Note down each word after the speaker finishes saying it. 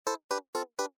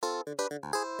Welcome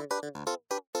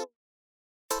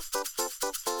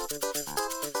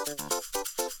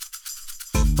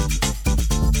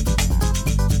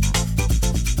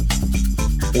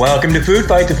to Food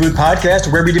Fight, the food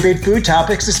podcast where we debate food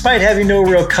topics. Despite having no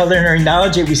real culinary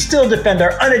knowledge, yet we still defend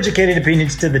our uneducated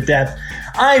opinions to the death.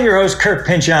 I'm your host, Kirk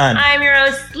Pinchon. I'm your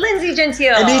host, Lindsay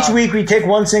Gentile. And each week we take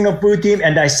one single food theme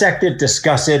and dissect it,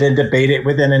 discuss it, and debate it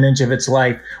within an inch of its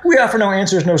life. We offer no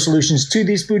answers, no solutions to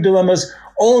these food dilemmas,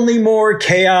 only more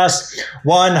chaos.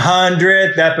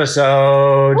 100th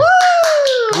episode.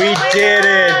 Woo! We did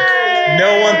it.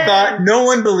 No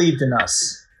one believed in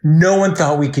us. No one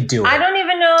thought we could do it. I don't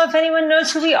even know if anyone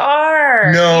knows who we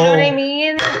are. No. You know what I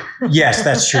mean? Yes,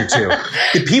 that's true too.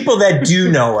 The people that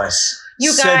do know us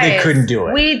said they couldn't do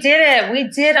it. We did it. We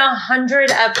did 100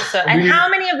 episodes. And how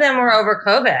many of them were over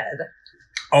COVID?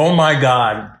 Oh my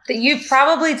God. You've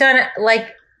probably done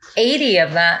like 80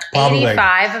 of them. Probably.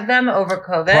 85 of them over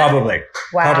COVID. Probably.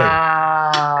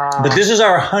 Wow. But this is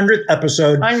our 100th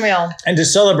episode. Unreal. And to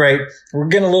celebrate, we're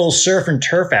getting a little surf and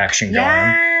turf action going.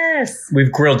 Yes.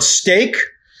 We've grilled steak.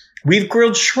 We've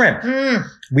grilled shrimp.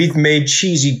 We've made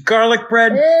cheesy garlic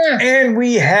bread. And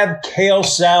we have kale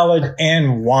salad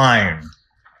and wine.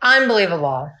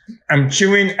 Unbelievable. I'm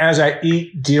chewing as I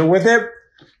eat. Deal with it.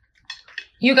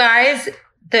 You guys,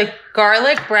 the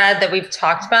garlic bread that we've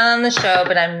talked about on the show,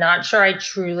 but I'm not sure I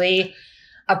truly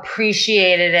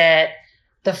appreciated it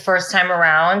the first time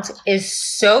around, is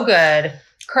so good.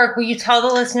 Kirk, will you tell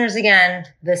the listeners again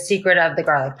the secret of the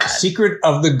garlic bread? Secret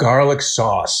of the garlic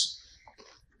sauce.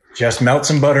 Just melt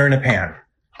some butter in a pan.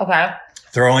 Okay.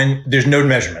 There's no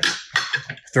measurement.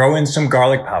 Throw in some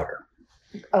garlic powder.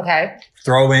 Okay.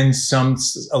 Throw in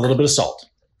a little bit of salt.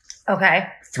 Okay.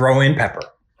 Throw in pepper.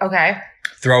 Okay.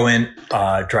 Throw in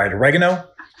dried oregano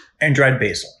and dried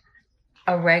basil.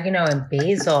 Oregano and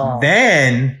basil.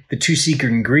 Then the two secret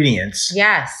ingredients.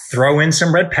 Yes. Throw in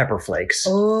some red pepper flakes.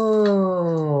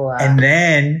 Ooh. And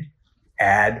then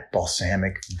add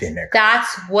balsamic vinegar. That's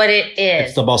what it is.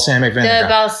 It's the balsamic vinegar. The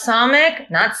balsamic,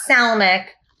 not salmic,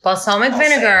 balsamic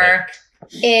vinegar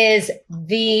is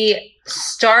the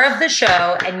star of the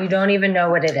show, and you don't even know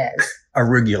what it is.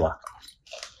 Arugula.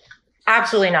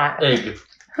 Absolutely not. Egg.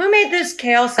 Who made this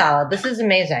kale salad? This is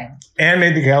amazing. And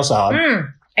made the kale salad.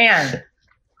 And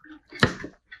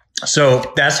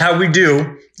so that's how we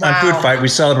do on Food Fight. We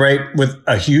celebrate with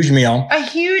a huge meal. A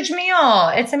huge meal.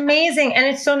 It's amazing. And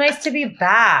it's so nice to be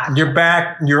back. You're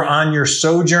back. You're on your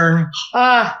sojourn.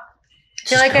 I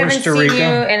feel like I haven't Costa seen Rica. you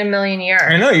in a million years.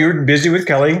 I know. You were busy with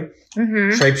Kelly.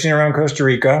 Traipsing around Costa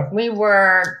Rica. We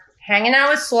were hanging out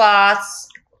with sloths.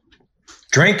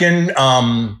 Drinking.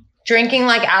 Drinking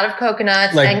like out of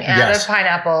coconuts and out of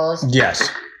pineapples. Yes.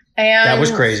 And that was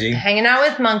crazy. Hanging out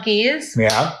with monkeys.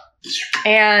 Yeah.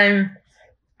 And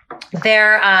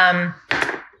their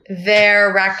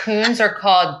raccoons are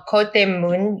called Cote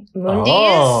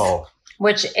Mundis,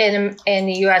 which in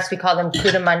the US we call them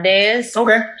Cudamundes.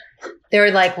 Okay. They're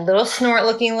like little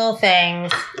snort-looking little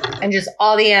things, and just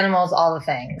all the animals, all the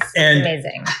things. And it's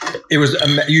amazing. It was.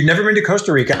 You've never been to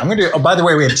Costa Rica. I'm going to. Oh, by the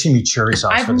way, we have chimichurri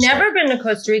sauce. I've never been to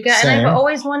Costa Rica, and I've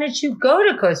always wanted to go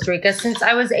to Costa Rica since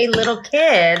I was a little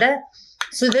kid.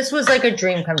 So this was like a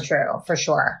dream come true for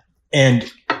sure. And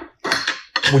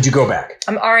would you go back?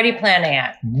 I'm already planning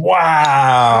it.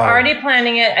 Wow. I'm already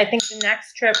planning it. I think the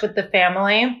next trip with the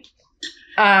family.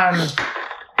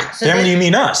 Family, you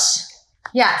mean us?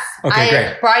 Yes. Okay, I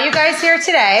great. brought you guys here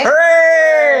today.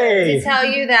 Hooray! To tell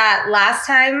you that last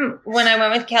time when I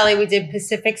went with Kelly, we did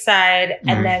Pacific Side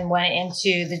and then went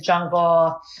into the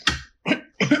jungle.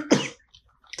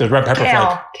 The red pepper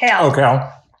flake. Kale. Oh,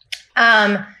 kale.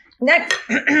 Next,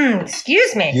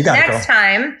 excuse me. You gotta Next go.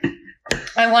 time,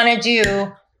 I want to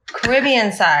do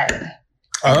Caribbean side.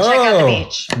 And check out the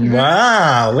beach.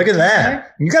 Wow, look at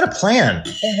that. You got a plan.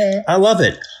 I love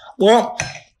it. Well,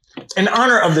 in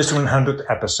honor of this 100th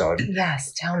episode.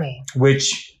 Yes, tell me.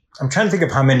 Which I'm trying to think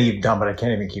of how many you've done, but I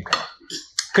can't even keep count.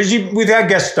 Because we've had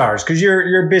guest stars. Because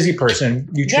you're a busy person.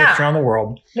 You trip around the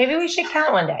world. Maybe we should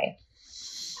count one day.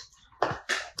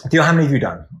 Theo, how many have you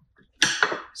done?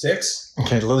 6.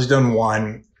 Okay, Lily's done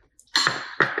 1.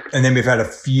 And then we've had a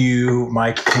few.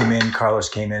 Mike came in, Carlos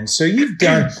came in. So you've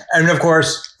done, and of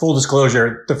course, full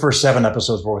disclosure, the first 7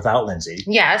 episodes were without Lindsay.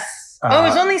 Yes. It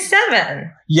was only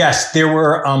 7. Yes, there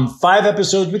were 5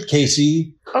 episodes with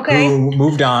Casey, who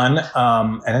moved on, and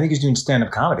I think he's doing stand-up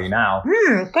comedy now.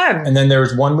 Good. And then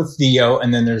there's 1 with Theo,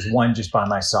 and then there's 1 just by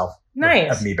myself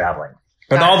of me babbling.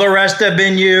 But all the rest have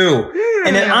been you.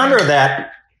 And in honor of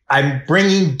that, I'm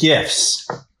bringing gifts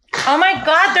Oh my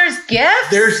God, there's gifts?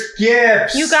 There's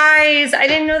gifts. You guys, I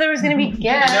didn't know there was going to be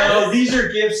gifts. No, these are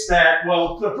gifts that,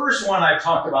 well, the first one I've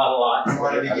talked about a lot and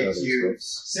wanted to give to you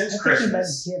since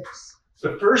Christmas.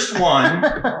 The first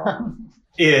one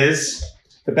is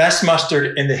the best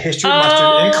mustard in the history of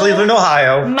mustard in Cleveland,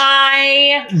 Ohio.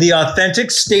 The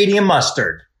authentic stadium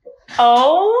mustard.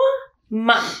 Oh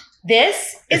my.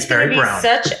 This is going to be brown.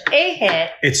 such a hit.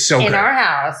 It's so good. In our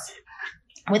house.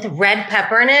 With red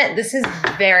pepper in it. This is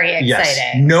very exciting.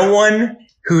 Yes. No one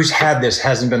who's had this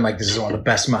hasn't been like, this is one of the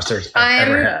best mustards I've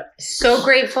ever had. I'm so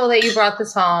grateful that you brought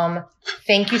this home.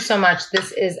 Thank you so much.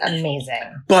 This is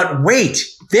amazing. But wait,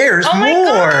 there's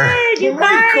more. God, you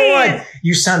guys. God.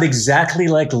 You sound exactly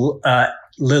like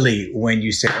Lily when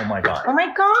you say, oh my God. Oh my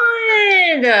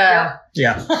God.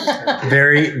 Yeah.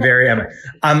 Very, very.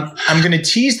 I'm going to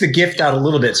tease the gift out a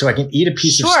little bit so I can eat a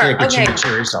piece of steak with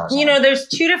chimichurri sauce. You know, there's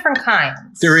two different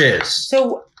kinds. There is.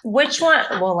 So which one?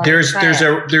 Well, there's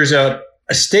a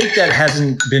steak that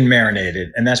hasn't been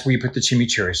marinated, and that's where you put the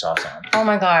chimichurri sauce on. Oh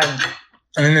my God.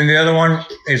 And then the other one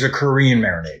is a Korean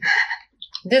marinade.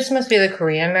 This must be the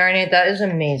Korean marinade. That is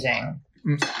amazing.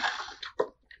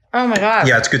 Oh my God.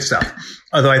 Yeah, it's good stuff.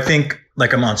 Although I think,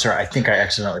 like a monster, I think I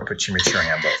accidentally put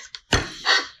chimichurri on both.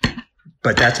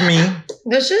 But that's me.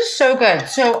 This is so good.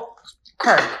 So,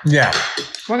 Kirk. Yeah.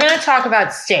 We're going to talk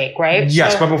about steak, right?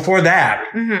 Yes, but before that,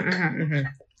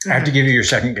 I have to give you your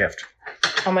second gift.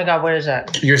 Oh my God, what is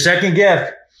it? Your second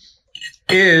gift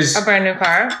is a brand new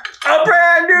car. A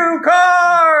brand new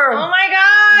car! Oh my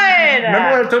God!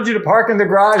 Remember when I told you to park in the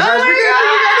garage? Oh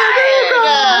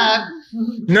my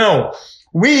God! No,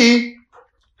 we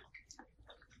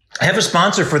have a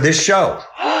sponsor for this show.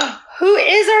 Who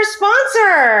is our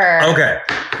sponsor? Okay,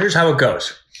 here's how it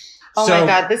goes. Oh my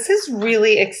God, this is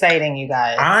really exciting, you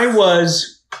guys. I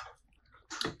was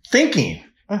thinking.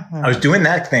 I was doing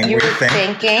that thing. You were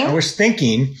thinking? I was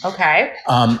thinking. Okay.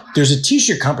 There's a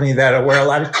t-shirt company that I wear a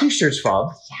lot of t-shirts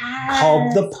from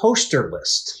called The Poster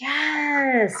List.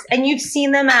 Yes. And you've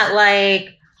seen them at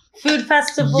like food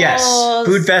festivals. Yes.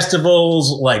 Food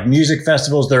festivals, like music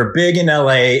festivals. They're big in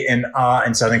LA and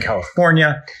in Southern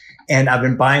California. And I've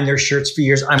been buying their shirts for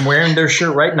years. I'm wearing their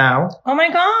shirt right now. Oh my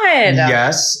God.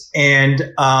 Yes.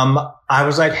 And I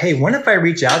was like, hey, what if I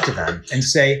reach out to them and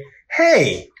say,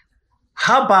 hey,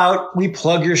 how about we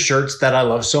plug your shirts that I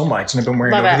love so much and I've been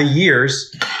wearing over the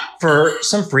years for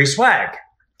some free swag?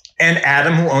 And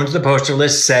Adam, who owns The Poster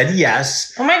List, said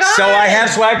yes. Oh my God. So I have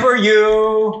swag for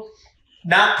you.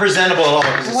 Not presentable at all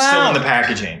because it's still in the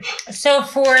packaging. So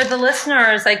for the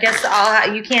listeners, I guess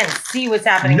you can't see what's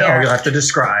happening here. No, you'll have to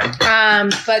describe.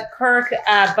 But Kirk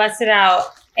busted out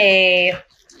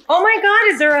oh my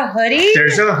God, is there a hoodie?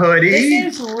 There's a hoodie.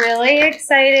 This is really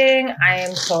exciting. I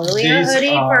am totally a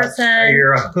hoodie person.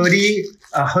 You're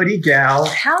a hoodie gal.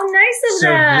 How nice of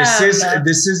them. So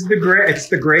this is the gray. It's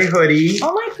the gray hoodie.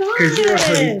 Oh my God. Because you're a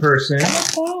hoodie person. I'm a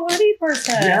full hoodie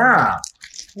person. Yeah.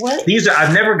 What?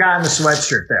 I've never gotten the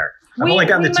sweatshirt there. I've only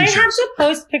gotten the t-shirts. We might have to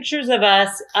post pictures of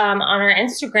us on our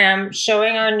Instagram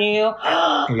showing our new.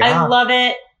 I love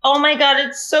it. Oh my God,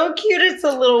 it's so cute. It's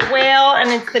a little whale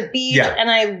and it's the beach and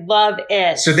I love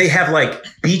it. So they have like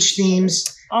beach themes.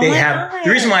 The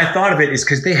reason why I thought of it is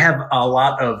because they have a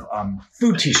lot of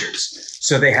food t-shirts.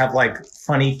 So they have like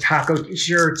funny taco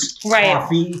t-shirts,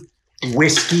 coffee,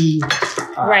 whiskey,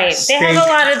 right. Steak. They have a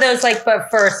lot of those like,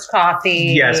 but first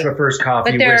coffee. Yes, but first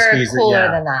coffee, but they're whiskeys. Cooler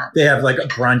than that. They have like a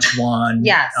brunch one.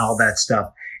 Yes. All that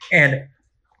stuff. And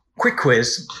quick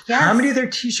quiz. Yes. How many of their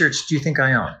t-shirts do you think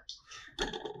I own?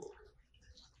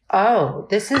 Oh,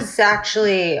 this is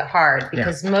actually hard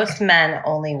because most men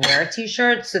only wear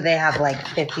t-shirts. So they have like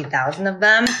 50,000 of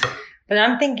them. But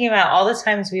I'm thinking about all the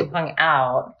times we've hung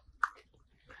out.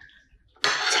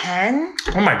 10?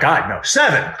 Oh my God, no.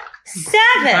 7. 7?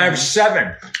 I have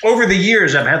 7. Over the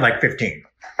years, I've had like 15.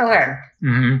 Okay.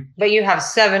 Mm-hmm. But you have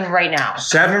 7 right now.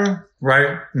 7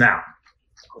 right now.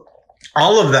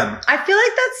 All of them. I feel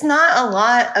like that's not a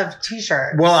lot of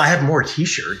t-shirts. Well, I have more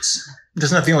t-shirts.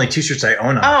 That's not the only t-shirts I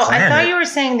own on the planet. I thought you were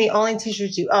saying the only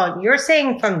t-shirts you own. You're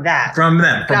saying from that. From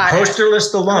them. From Poster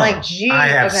List alone. Like, gee, I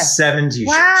have 7 t-shirts.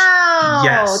 Wow.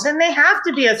 Yes. Then they have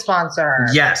to be a sponsor.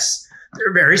 Yes.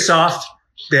 They're very soft.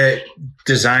 The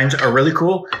designs are really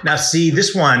cool. Now, see,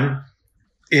 this one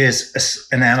is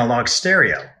an analog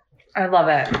stereo. I love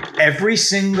it. Every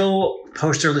single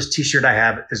Poster List t-shirt I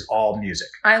have is all music.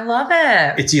 I love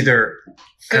it. It's either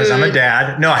because I'm a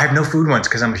dad. No, I have no food ones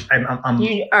because I'm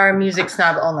You are a music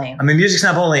snob only. I'm a music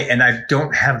snob only, and I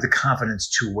don't have the confidence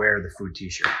to wear the food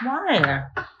t-shirt. Why?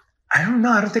 I don't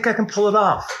know. I don't think I can pull it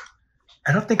off.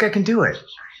 I don't think I can do it.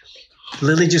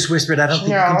 Lily just whispered, I don't think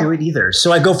you can do it either.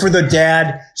 So I go for the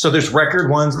dad. So there's record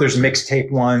ones, there's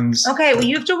mixtape ones. Okay, well,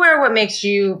 you have to wear what makes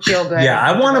you feel good. Yeah,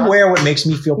 I want to wear what makes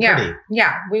me feel pretty.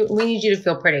 Yeah, we need you to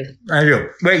feel pretty. I do.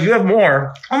 Wait, you have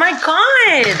more. Oh my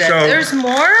God. So there's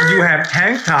more? You have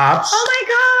tank tops. Oh my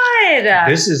God.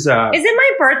 This is Is it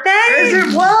my birthday? Is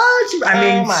it what? I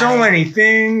mean, so many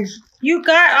things.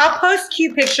 I'll post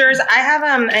cute pictures. I have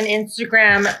an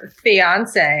Instagram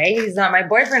fiance. He's not my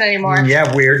boyfriend anymore.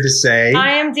 Yeah, weird to say.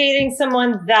 I am dating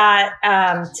someone that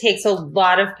takes a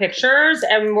lot of pictures,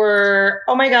 and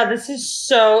oh my God, this is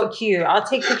so cute. I'll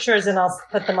take pictures and I'll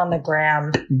put them on the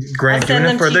gram. Doing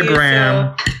it for the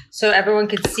gram. So everyone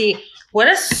could see. What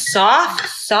a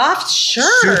soft shirt.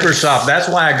 Super soft. That's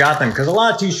why I got them, because a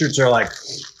lot of t-shirts are like,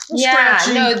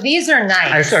 scratchy. No, these are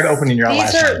nice. I started opening your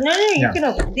last time. You can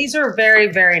open. These are very,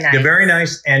 very nice. They're very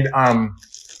nice, and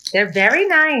they're very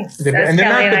nice. And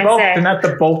they're not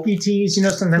the bulky tees. You know,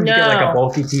 sometimes you get like a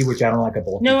bulky tee, which I don't like a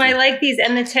bulky tee. No, I like these,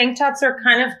 and the tank tops are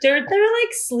they're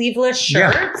like sleeveless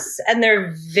shirts, and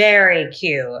they're very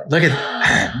cute. Look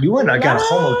at you and I got a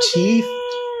whole motif.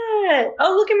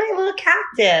 Oh, look at my little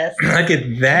cactus. Look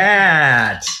at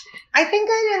that. I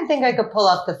didn't think I could pull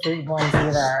off the food ones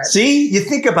either. See, you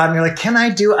think about it and you're like, can I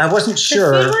do? I wasn't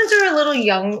sure. The food ones are a little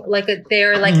young,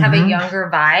 they're have a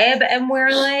younger vibe, and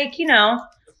we're like,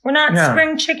 we're not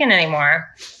spring chicken anymore.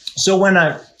 So when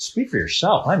I speak for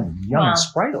yourself, I'm young and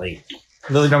sprightly.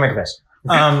 Lily, don't make a face.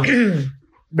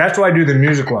 That's why I do the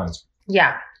music ones.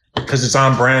 Yeah. Because it's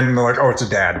on brand and they're like, oh, it's a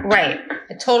dad. Right.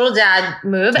 A total dad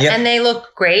move. Yep. And they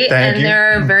look great. Thank you.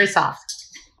 They're very soft.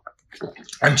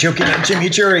 I'm choking on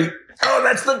chimichurri. Oh,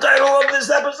 that's the title of this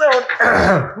episode.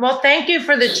 Well, thank you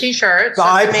for the t-shirts.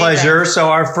 My pleasure. So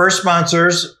our first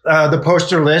sponsors, the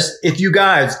Poster List. If you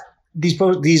guys, these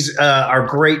are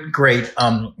great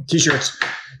t-shirts.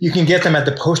 You can get them at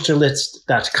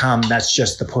theposterlist.com. That's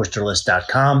just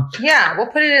theposterlist.com. Yeah, we'll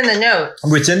put it in the notes.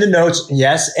 It's in the notes,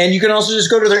 yes. And you can also just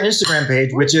go to their Instagram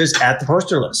page, which is at the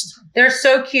Poster List. They're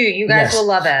so cute. You guys will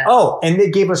love it. Oh, and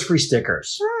they gave us free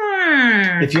stickers.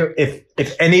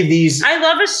 If any of these, I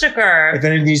love a sticker. If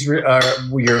any of these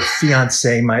your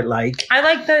fiance might like, I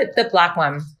like the black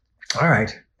one. All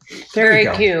right, very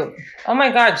cute. Oh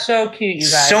my God, so cute, you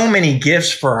guys. So many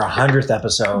gifts for our 100th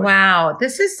episode. Wow,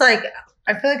 this is like,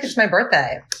 I feel like it's my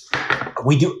birthday.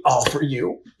 We do all for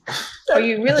you. Oh,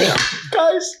 you really?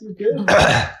 Guys,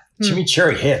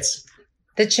 chimichurri hits.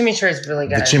 The chimichurri is really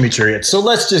good. The chimichurri hits. So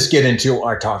let's just get into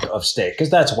our talk of steak, because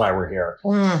that's why we're here.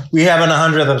 We have an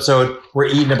 100th episode. We're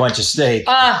eating a bunch of steak.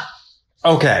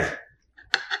 Okay.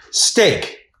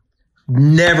 Steak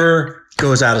never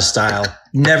goes out of style.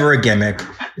 Never a gimmick.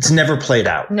 It's never played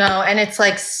out. No, and it's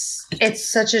like,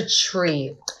 it's such a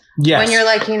treat. Yes. When you're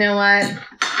like, you know what?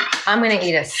 I'm going to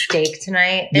eat a steak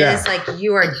tonight. It is like,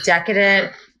 you are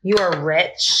decadent. You are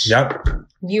rich. Yep.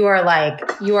 You are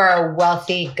a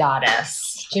wealthy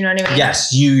goddess. Do you know what I mean?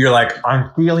 Yes. You're like, I'm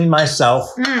feeling myself.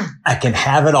 I can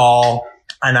have it all.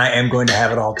 And I am going to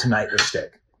have it all tonight with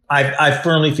steak. I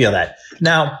firmly feel that.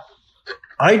 Now,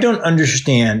 I don't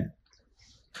understand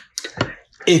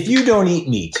if you don't eat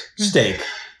meat, steak,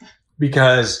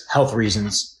 because health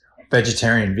reasons,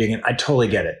 vegetarian, vegan, I totally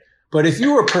get it. But if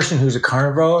you were a person who's a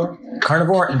carnivore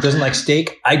and doesn't like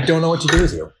steak, I don't know what to do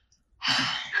with you.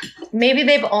 Maybe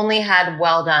they've only had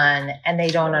well done and they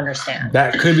don't understand.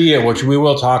 That could be it, which we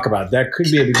will talk about. That could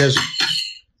be it, because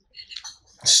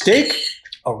steak.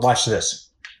 Oh, watch this.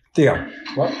 Theo,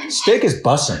 what? Steak is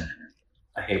bussin'.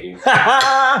 I hate you. Is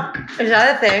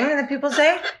that a thing that people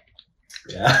say?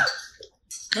 Yeah.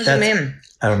 What does it mean?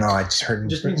 I don't know. I just heard. It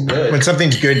just means good. When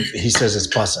something's good, he says it's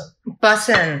bussin'.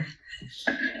 Bussin'.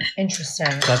 Interesting.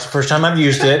 That's the first time I've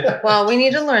used it. Well, we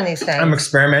need to learn these things. I'm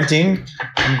experimenting.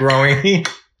 I'm growing.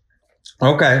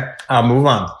 Okay, I'll move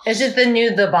on. Is it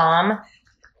the bomb?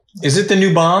 Is it the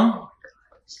new bomb?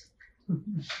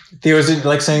 Theo, is it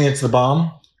like saying it's the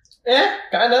bomb? Yeah,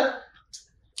 kind of.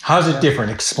 How's it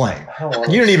different? Explain.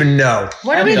 You don't even know.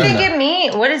 What do we think it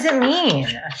means? What does it mean?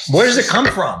 Where does it come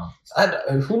from?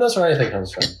 Who knows where anything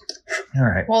comes from? All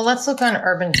right. Well, let's look on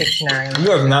Urban Dictionary.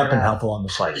 You have not been helpful on the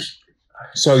site.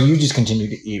 So you just continue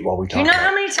to eat while we talk. Do you know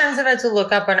how many times I've had to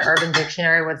look up on Urban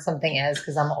Dictionary what something is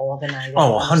because I'm old and I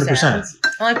don't 100%.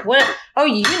 I'm like, what? Oh,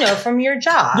 you know from your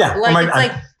job. Yeah.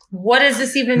 Like, what does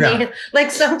this even mean?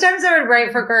 Like, sometimes I would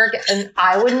write for Kirk and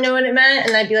I wouldn't know what it meant.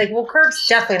 And I'd be like, well, Kirk's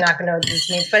definitely not going to know what this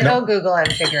means, but he'll Google it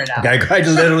and figure it out. I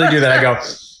literally do that. I go,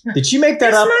 did she make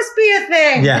that up? This must be a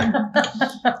thing.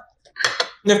 Yeah.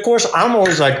 And of course, I'm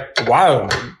always like, wow,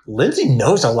 Lindsay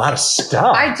knows a lot of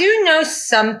stuff. I do know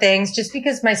some things just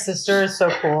because my sister is so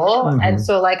cool. Mm-hmm. And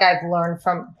so, like, I've learned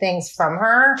things from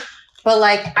her. But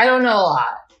like, I don't know a lot.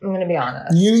 I'm going to be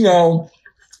honest. You know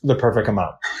the perfect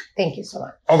amount. Thank you so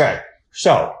much. Okay.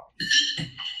 So,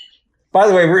 by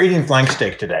the way, we're eating flank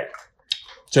steak today.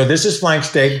 So this is flank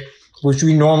steak, which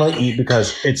we normally eat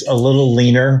because it's a little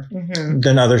leaner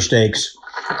than other steaks.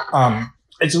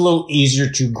 It's a little easier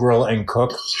to grill and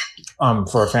cook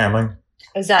for a family.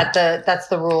 Is that that's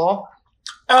the rule?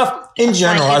 In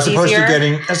general, Flank as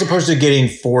is opposed to getting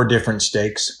 4 different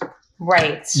steaks,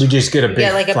 Right. we just get a big,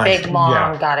 Yeah, like a flank. big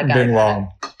long. Got it. Big long,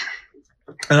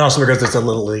 and also because it's a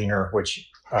little leaner, which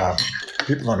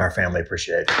people in our family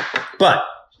appreciate. But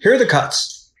here are the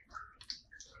cuts.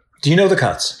 Do you know the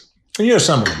cuts? You know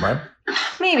some of them, right?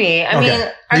 Maybe. I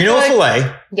mean, you know a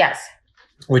fillet, Yes.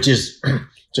 which is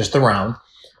just the round.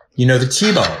 You know the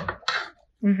T-bone.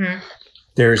 Mm-hmm.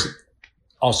 There's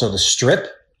also the strip,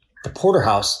 the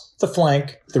porterhouse, the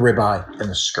flank, the ribeye, and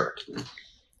the skirt.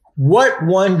 What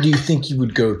one do you think you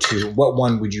would go to? What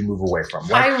one would you move away from?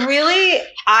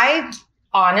 I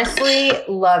honestly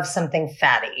love something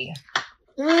fatty.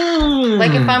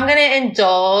 Like if I'm going to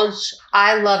indulge,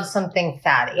 I love something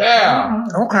fatty. Yeah.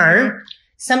 Okay.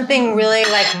 Something really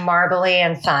like marbly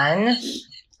and fun.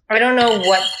 I don't know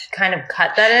what kind of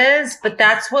cut that is, but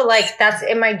that's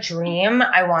in my dream.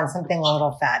 I want something a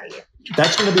little fatty.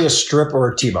 That's going to be a strip or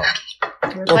a T-bone.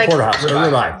 Or Like- porterhouse or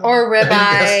ribeye. Or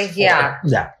ribeye. Yes. Yeah.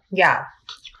 Yeah. Yeah.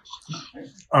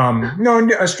 No,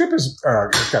 a strip is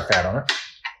it's got fat on it.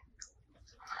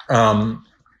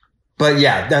 But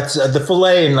yeah, that's the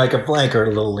fillet and like a flank are a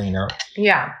little leaner.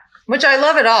 Yeah. Which I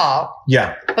love it all.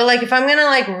 Yeah. But like if I'm going to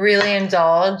like really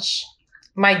indulge,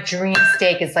 my dream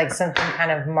steak is like something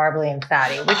kind of marbly and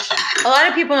fatty, which a lot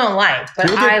of people don't like, but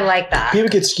I like that. People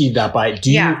get skeeved out by it.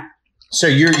 Yeah. So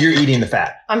you're eating the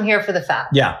fat. I'm here for the fat.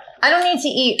 Yeah. I don't need to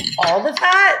eat all the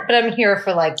fat, but I'm here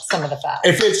for like some of the fat.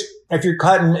 If you're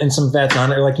cutting and some fat's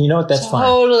on it, like, you know what, that's fine.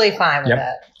 Totally fine with Yep.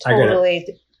 it. I get it.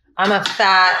 Totally. I'm a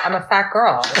fat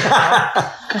girl.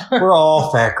 We're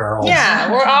all fat girls. Yeah,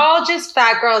 we're all just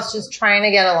fat girls just trying to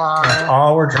get along. That's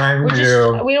all we're trying to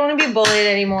do. We don't want to be bullied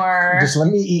anymore. Just let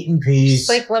me eat in peace. Just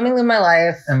like, let me live my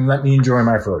life. And let me enjoy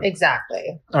my food.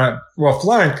 Exactly. Well,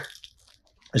 flank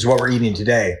is what we're eating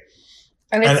today.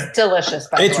 And it's delicious,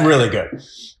 by the way. It's really good.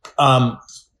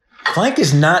 Flank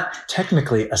is not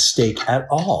technically a steak at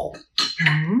all.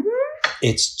 Mm.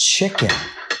 It's chicken.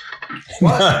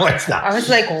 No, it's not. I was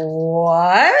like,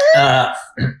 what?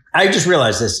 I just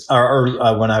realized this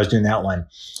when I was doing the outline.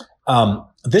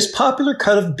 This popular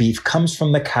cut of beef comes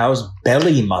from the cow's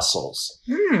belly muscles.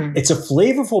 Mm. It's a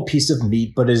flavorful piece of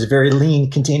meat, but is very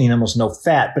lean, containing almost no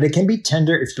fat. But it can be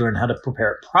tender if you learn how to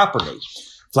prepare it properly.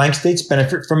 Flank steaks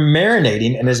benefit from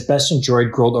marinating and is best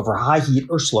enjoyed grilled over high heat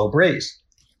or slow braise.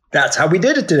 That's how we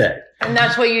did it today. And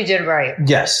that's what you did right.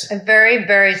 Yes. It's very,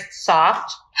 very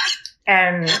soft.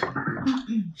 And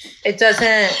it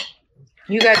doesn't,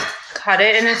 you guys cut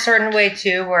it in a certain way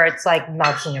too, where it's like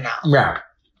melts in your mouth. Yeah.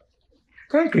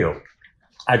 Thank you.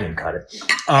 I didn't cut it.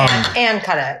 And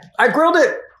cut it. I grilled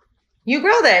it. You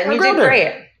grilled it and you did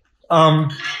great.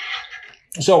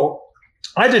 So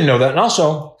I didn't know that. And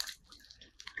also,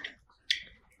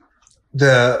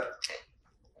 the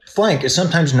flank is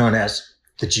sometimes known as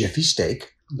the Jiffy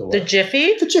steak. The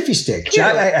Jiffy? The Jiffy steak. Cute.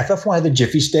 J-I-F-F-Y, the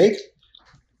Jiffy steak.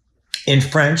 In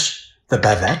French, the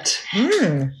bavette.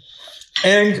 Mm.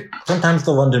 And sometimes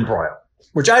the London broil,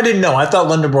 which I didn't know. I thought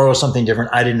London broil was something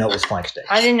different. I didn't know it was flank steak.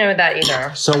 I didn't know that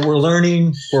either. So we're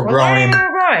learning, we're growing We're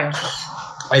growing.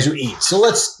 as we eat. So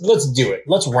let's do it.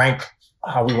 Let's rank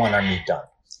how we want our meat done.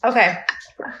 Okay.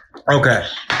 Okay.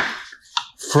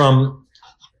 From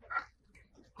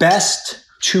best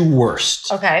to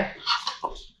worst. Okay.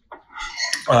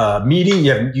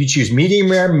 Medium. You choose medium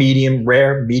rare, medium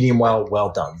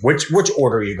well done. Which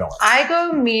order are you going? I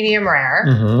go medium rare,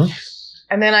 Mm-hmm.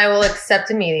 and then I will accept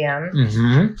a medium,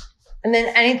 Mm-hmm. and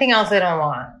then anything else I don't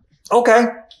want. Okay.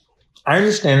 I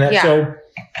understand that. Yeah. So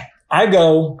I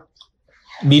go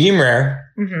medium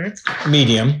rare, Mm-hmm.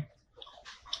 medium.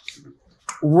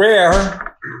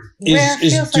 Rare is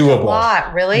feels doable. like a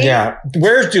lot, really? Yeah.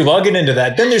 Rare is doable. I'll get into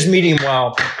that. Then there's medium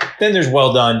well. Then there's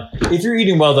well done. If you're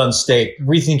eating well done steak,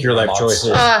 rethink your life Monster. choices.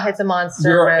 It's a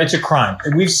monster. It's a crime.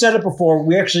 We've said it before.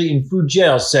 We actually, in food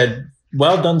jail, said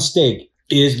well done steak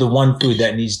is the one food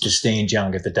that needs to stay in jail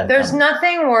and get the death There's penalty.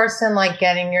 nothing worse than like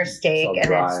getting your steak So and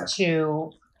dry. it's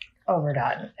too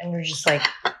overdone, and you're just like,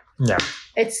 Yeah.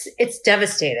 it's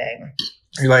devastating.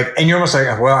 You're like, and you're almost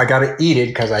like, well, I got to eat it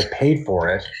because I paid for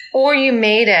it. Or you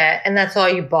made it and that's all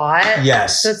you bought.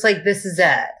 Yes. So it's like, this is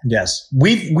it. Yes.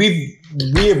 We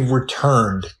have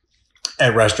returned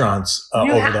at restaurants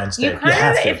overdone steak. You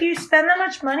kind of, if you spend that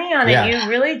much money on it, you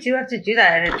really do have to do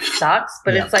that. And it sucks,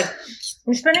 but it's like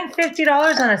you're spending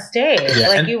 $50 on a steak. Yeah,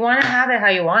 like you want to have it how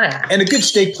you want it. And a good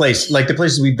steak place, like the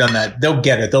places we've done that, they'll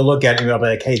get it. They'll look at it and they'll be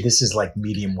like, hey, this is like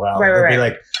medium well. Right, they'll be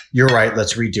like, you're right,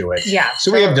 let's redo it. Yeah.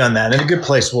 So we have done that. And a good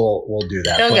place will do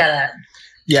that. They'll get it.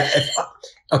 Yeah.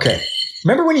 Okay.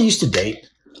 Remember when you used to date?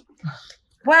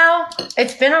 Well,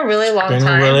 it's been a really long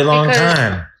time. A really long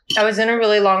time. I was in a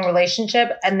really long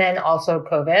relationship and then also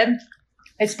COVID.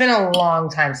 It's been a long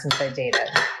time since I dated.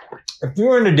 If you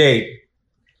were on a date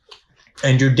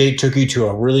and your date took you to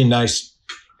a really nice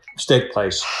steak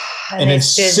place and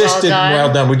insisted,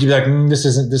 well done, would you be like,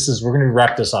 we're going to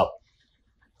wrap this up?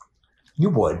 You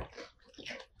would.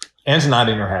 Anne's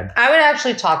nodding her head. I would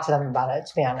actually talk to them about it,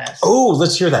 to be honest. Oh,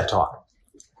 let's hear that talk.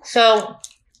 So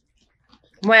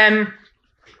when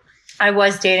I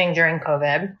was dating during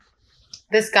COVID,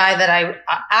 this guy that I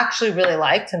actually really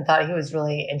liked and thought he was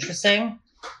really interesting,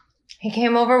 he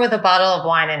came over with a bottle of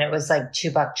wine and it was like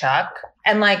 $2 Chuck.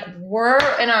 And like, we're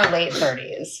in our late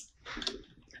 30s.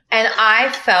 And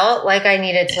I felt like I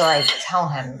needed to like tell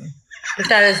him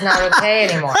that is not okay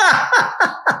anymore.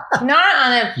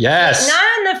 Not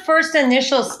in the first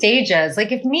initial stages.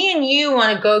 Like if me and you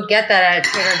want to go get that at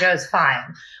Trader Joe's, fine.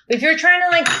 But if you're trying to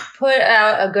like put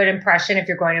out a good impression, if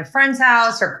you're going to a friend's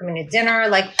house or coming to dinner,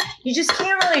 like you just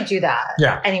can't really do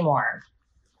that anymore.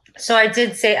 So I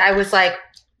did say, I was like,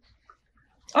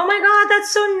 oh my God,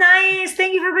 that's so nice.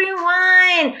 Thank you for bringing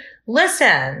wine.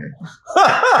 Listen.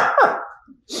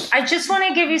 I just want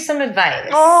to give you some advice.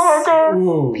 Oh my God.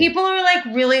 Ooh. People are like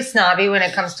really snobby when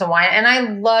it comes to wine. And I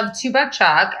love $2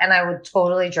 Chuck and I would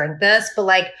totally drink this. But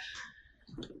like,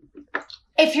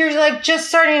 if you're like just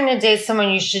starting to date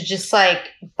someone, you should just like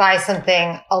buy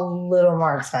something a little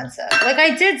more expensive. Like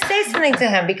I did say something to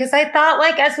him because I thought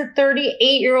like as a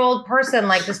 38-year-old person,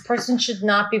 like this person should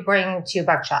not be bringing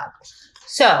 $2 Chuck.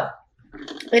 So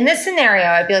in this scenario,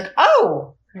 I'd be like,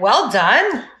 oh, well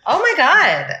done. Oh my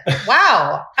God.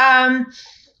 Wow.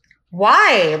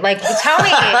 Why? Like, tell me,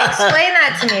 explain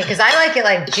that to me. Cause I like it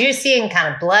like juicy and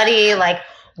kind of bloody. Like,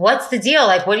 what's the deal?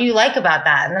 Like, what do you like about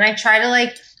that? And then I try to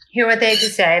like hear what they have to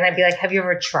say. And I'd be like, have you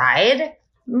ever tried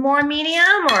more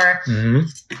medium or do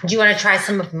you want to try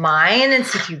some of mine and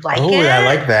see if you like it? Oh, I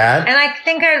like that. And I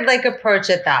think I'd like approach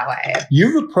it that way.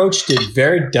 You've approached it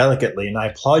very delicately and I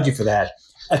applaud you for that.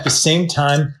 At the same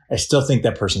time, I still think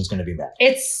that person's going to be mad.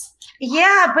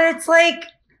 But it's like,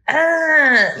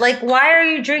 why are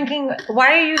you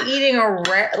eating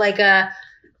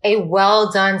a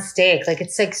well done steak? Like,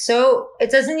 it's like, so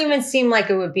it doesn't even seem like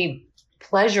it would be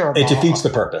pleasurable. It defeats the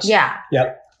purpose. Yeah.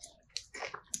 Yep.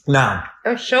 Now.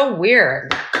 It's so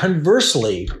weird.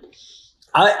 Conversely,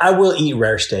 I will eat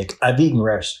rare steak. I've eaten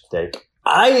rare steak.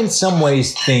 I, in some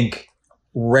ways, think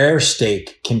rare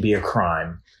steak can be a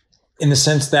crime. In the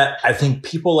sense that I think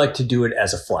people like to do it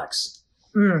as a flex.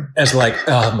 As like,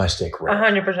 oh, my steak rare.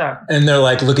 100%. And they're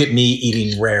like, look at me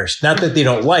eating rare. Not that they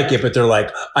don't like it, but they're like,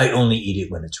 I only eat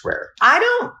it when it's rare.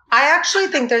 I actually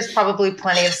think there's probably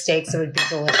plenty of steaks that would be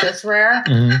delicious rare.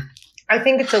 Mm-hmm. I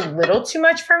think it's a little too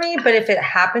much for me, but if it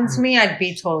happened to me, I'd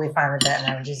be totally fine with it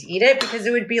and I would just eat it because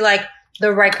it would be like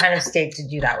the right kind of steak to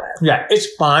do that with. Yeah, it's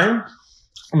fine.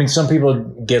 I mean, some people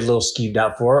get a little skeeved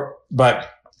out for it,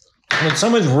 but when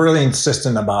someone's really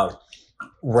insistent about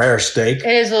rare steak. It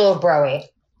is a little broy.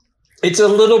 It's a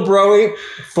little broy.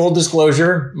 Full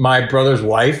disclosure, my brother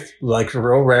wife likes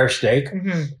real rare steak.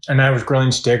 Mm-hmm. And I was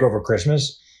grilling steak over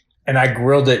Christmas. And I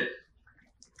grilled it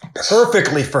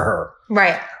perfectly for her.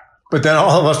 Right. But then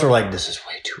all of us were like, this is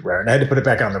way too rare. And I had to put it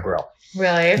back on the grill.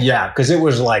 Really? Yeah, because it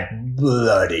was like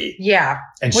bloody. Yeah.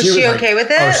 And was she okay with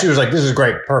it? Oh, she was like, this is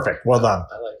great. Perfect. Well done.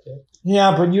 I liked it.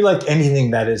 Yeah, but you like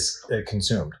anything that is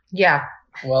consumed. Yeah.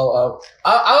 Well,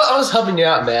 I was helping you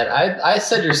out, man. I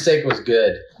said your steak was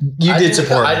good. You did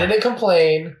support me. I didn't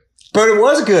complain. But it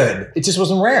was good. It just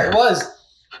wasn't rare. It was.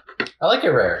 I like it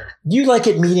rare. You like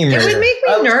it medium rare. It would make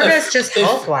me nervous just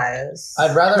health-wise.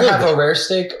 I'd rather have a rare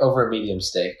steak over a medium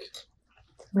steak.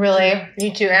 Really?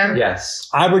 You too, Em? Yes.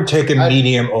 I would take a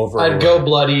medium over. I'd go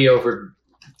bloody over.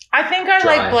 I think I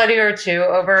like bloodier too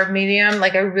over medium.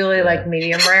 Like I really like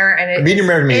medium rare, and medium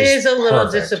rare to me is a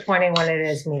little disappointing when it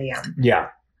is medium. Yeah,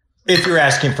 if you're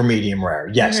asking for medium rare,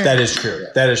 yes, that is true.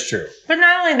 That is true. But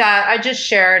not only that, I just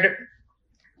shared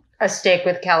a steak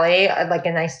with Kelly, like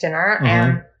a nice dinner,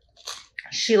 and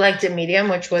she liked it medium,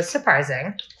 which was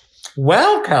surprising.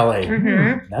 Well, Kelly,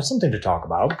 that's something to talk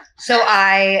about. So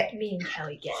me and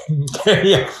Kelly get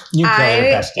it. Yeah,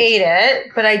 I ate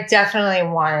it, but I definitely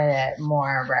wanted it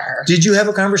more rare. Did you have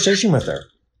a conversation with her?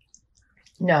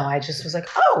 No, I just was like,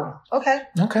 oh, okay.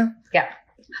 Okay. Yeah.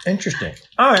 Interesting.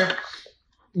 All right.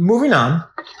 Moving on.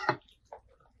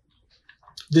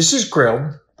 This is grilled.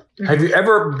 Mm-hmm. Have you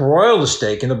ever broiled a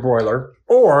steak in the broiler,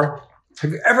 or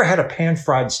have you ever had a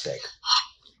pan-fried steak?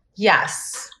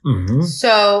 Yes. Mm-hmm.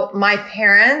 So my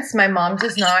mom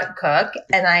does not cook,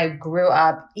 and I grew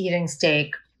up eating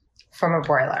steak from a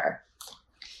broiler.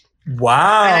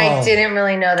 Wow. And I didn't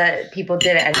really know that people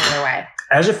did it any other way.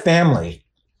 As a family,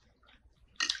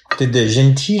 did the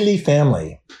Gentili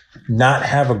family not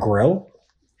have a grill?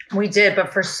 We did,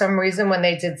 but for some reason when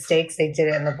they did steaks, they did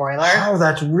it in the broiler. Oh,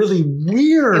 that's really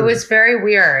weird. It was very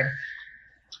weird.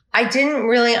 I didn't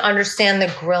really understand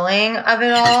the grilling of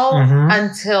it all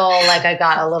until like I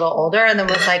got a little older, and then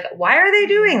was like, why are they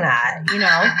doing that? You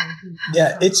know?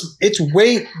 Yeah,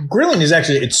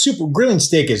 grilling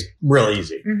steak is real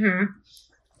easy. Mm-hmm.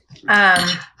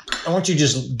 Once you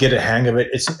just get a hang of it,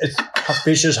 it's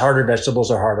fish is harder, vegetables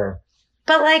are harder.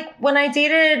 But like when I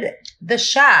dated the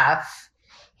chef,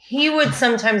 he would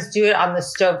sometimes do it on the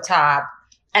stovetop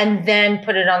and then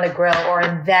put it on the grill,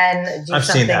 or then do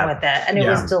something with it, and it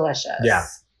was delicious. Yeah.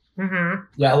 Mm-hmm.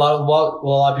 Yeah, a lot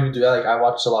of people do that. Like I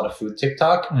watch a lot of food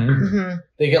TikTok. Mm-hmm.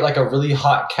 They get like a really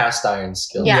hot cast iron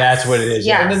skillet. Yes. Yeah, that's what it is.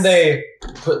 Yes. And then they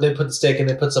put the steak and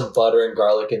they put some butter and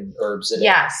garlic and herbs in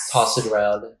it. Toss it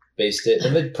around, baste it,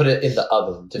 and then they put it in the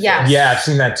oven to Yes. finish. Yeah, I've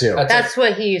seen that too. That's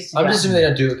what he used to do. I'm just assuming they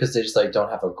don't do it because they just like don't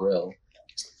have a grill.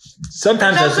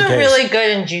 Sometimes It's that's the also case. really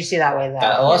good and juicy that way, though.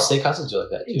 A lot of steakhouses do like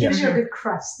that too. It gives you a good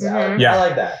crust. Mhm. Yeah. I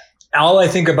like that. All I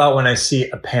think about when I see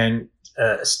a pan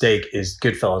steak is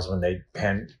Goodfellas when they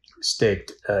pan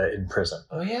staked in prison,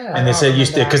 Oh yeah. and they say you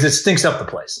remember stick because it stinks up the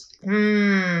place.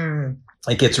 Mm.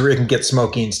 It can get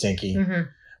smoky and stinky.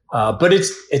 Mm-hmm. But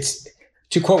it's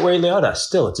to quote Ray Liotta,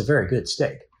 still it's a very good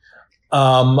steak.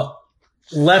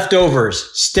 Leftovers,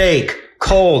 steak,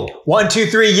 cold. 1, 2,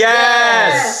 3.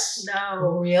 Yes. No.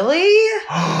 Really?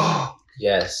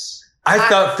 Yes. I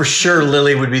thought for sure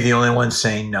Lily would be the only one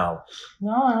saying no.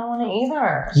 No, I don't want to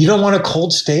either. You don't want a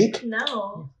cold steak?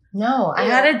 No. No, I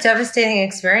had a devastating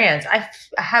experience.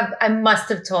 I must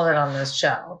have told it on this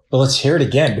show. Well, let's hear it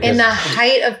again. Because In the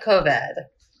height of COVID,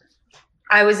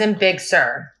 I was in Big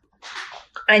Sur,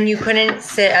 and you couldn't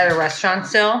sit at a restaurant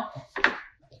still.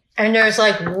 And there's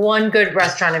like one good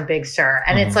restaurant in Big Sur,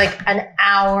 and it's like an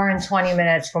hour and 20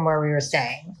 minutes from where we were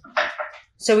staying.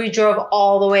 So we drove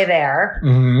all the way there,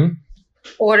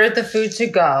 ordered the food to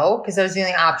go because that was the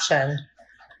only option.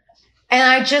 And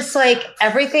I just like,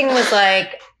 everything was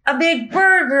like a big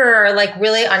burger, like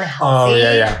really unhealthy.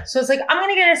 Oh, yeah. So it's like, I'm going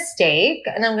to get a steak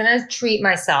and I'm going to treat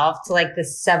myself to like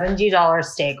this $70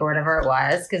 steak or whatever it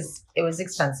was because it was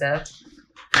expensive.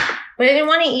 But I didn't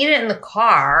want to eat it in the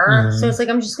car. So it's like,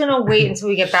 I'm just going to wait until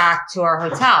we get back to our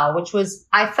hotel, which was,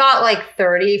 I thought like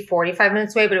 30, 45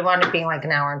 minutes away, but it wound up being like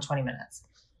an hour and 20 minutes.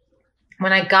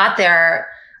 When I got there,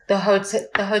 the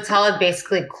hotel had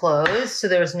basically closed. So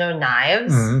there was no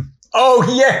knives. Oh,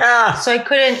 yeah. So I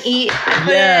couldn't eat.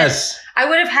 Yes. I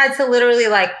would have had to literally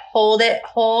like hold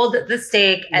the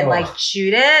steak and like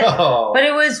shoot it. Oh. But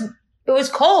it was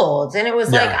cold, and it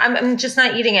was Yeah. like, I'm just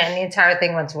not eating it, and the entire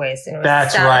thing went to waste. And it was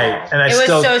That's sad. right. And it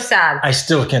was so sad. I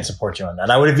still can't support you on that.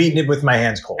 I would have eaten it with my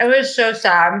hands cold. It was so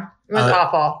sad. It was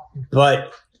awful.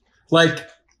 But like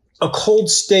a cold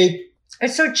steak,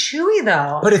 It's so chewy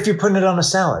though. but if you're putting it on a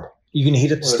salad, you can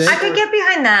heat up the Well, steak. I could get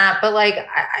behind that, but like,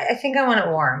 I think I want it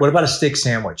warm. What about a steak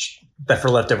sandwich? That for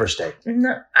leftover steak.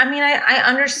 No, I mean, I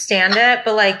understand it,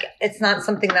 but like, it's not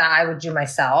something that I would do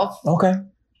myself. Okay.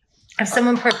 If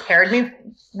someone prepared me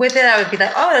with it, I would be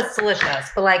like, oh, that's delicious.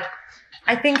 But like,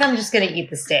 I think I'm just going to eat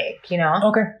the steak, you know?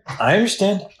 Okay. I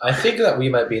understand. I think that we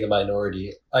might be the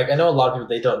minority. Like I know a lot of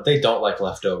people they don't like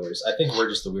leftovers. I think we're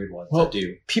just the weird ones that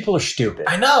do. People are stupid.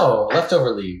 I know.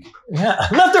 Leftover league. Yeah.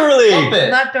 Leftover league. Bump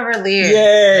it. Leftover leave.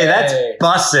 Yay. That's Yay.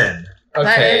 bussin'. That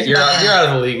Okay, is you're fun. out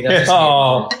of the league. That's just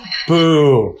Oh,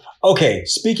 boo. Okay.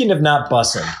 Speaking of not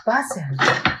bussin',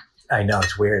 Bussin'. I know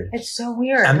it's weird. It's so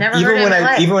weird. I've never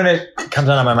heard even it. when it comes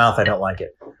out of my mouth, I don't like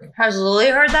it. Has Lily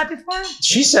heard that before?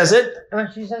 She says it, Oh,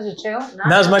 she says it too?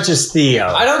 not as much as Theo.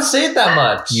 I don't say it that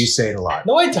much. You say it a lot.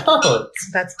 No, I don't.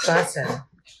 That's bussin'.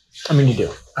 I mean, you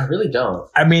do. I really don't.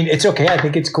 I mean, it's okay. I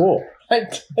think it's cool. I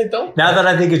don't. Now that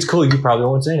I think it's cool, you probably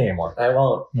won't say it anymore. I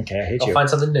won't. Okay, I hate I'll you. find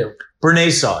something new.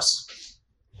 Béarnaise sauce.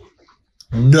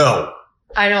 No,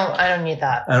 I don't need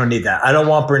that. I don't need that. I don't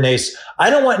want Béarnaise. I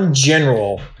don't want in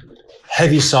general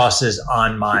heavy sauces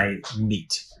on my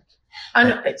meat.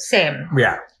 Same.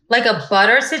 Yeah. Like a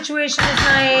butter situation is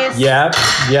nice. Yep.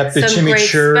 The Some great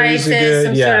chimichurri is spices, good.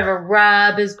 some Yeah. sort of a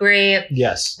rub is great.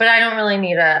 Yes. But I don't really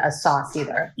need a sauce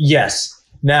either. Yes.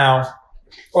 Now,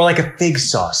 Or like a fig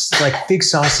sauce. Like fig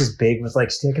sauce is big with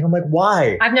like steak. And I'm like,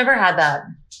 why? I've never had that.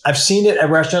 I've seen it at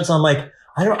restaurants. And I'm like,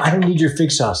 I don't need your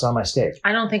fig sauce on my steak.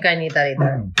 I don't think I need that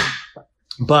either.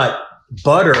 But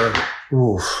butter,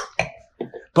 oof.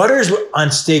 Butters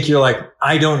on steak, you're like,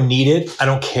 I don't need it. I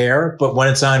don't care. But when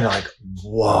it's on, you're like,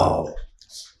 whoa.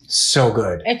 So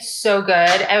good. It's so good.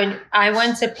 I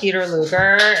went to Peter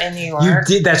Luger in New York. You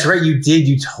did. That's right. You did.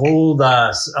 You told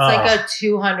us. It's like a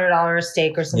 $200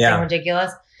 steak or something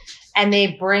ridiculous. And they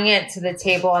bring it to the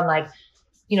table and like,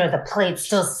 you know, the plate's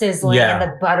still sizzling and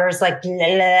the butter's like, blah, blah,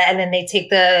 and then they take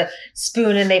the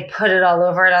spoon and they put it all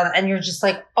over it. And you're just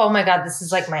like, oh my God, this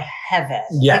is like my heaven.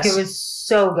 Yes. Like it was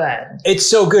so good. It's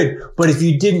so good. But if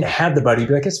you didn't have the butter, you'd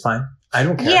be like, it's fine. I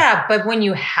don't care. Yeah. But when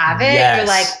you have it, you're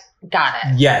like, got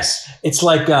it. Yes. It's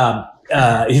like,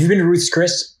 have you been to Ruth's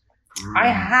Chris? I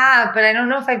have, but I don't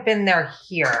know if I've been there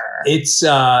here. It's,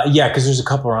 because there's a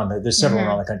couple around there. There's several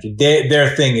around the country. Their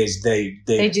thing is they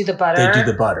do the butter. They do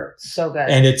the butter. So good.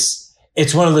 And it's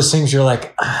one of those things you're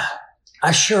like,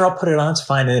 I'll put it on. It's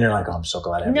fine. And then you're like, oh, I'm so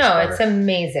glad I have this butter. It's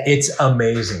amazing. It's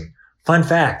amazing. Fun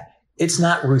fact. It's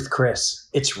not Ruth Chris.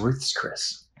 It's Ruth's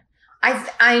Chris.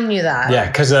 I knew that.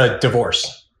 Yeah. Cause of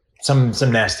divorce, some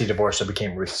nasty divorce. So it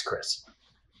became Ruth's Chris.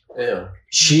 Ew.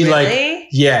 She really?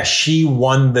 she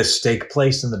won the steak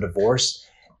place in the divorce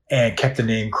and kept the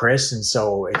name Chris. And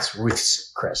so it's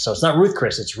Ruth's Chris. So it's not Ruth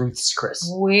Chris, it's Ruth's Chris.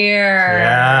 Weird.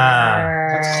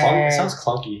 Yeah. It sounds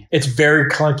clunky. It's very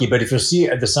clunky, but if you'll see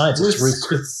the signs, it's Ruth's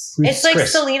Chris. It's like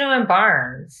Celino and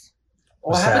Barnes.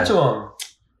 What happened to them?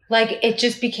 Like it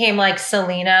just became like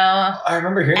Celino I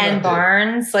remember hearing and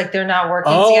Barnes. Like they're not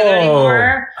working together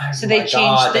anymore. So they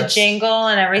changed the jingle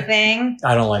and everything.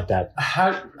 I don't like that.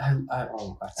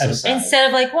 So instead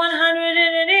of like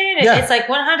 100, it's like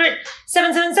 100,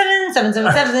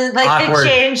 777. Like Awkward. It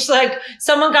changed. Like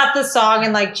someone got the song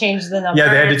and like changed the number.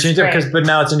 Yeah, they had to change it but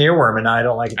now it's an earworm and I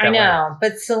don't like it that I know,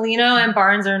 but Celino and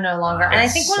Barnes are no longer. And I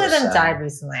think one of them died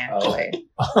recently, actually.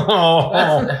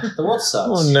 The world sucks.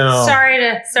 Oh no! Sorry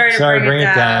to bring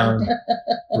it down.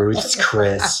 Ruth's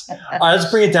Chris. All right, let's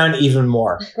bring it down even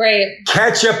more. Great.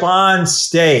 Ketchup on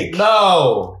steak.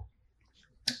 No.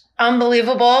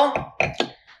 Unbelievable.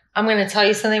 I'm going to tell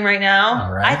you something right now.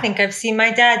 All right. I think I've seen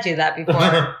my dad do that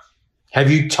before. Have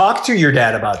you talked to your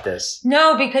dad about this?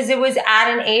 No, because it was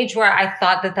at an age where I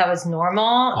thought that was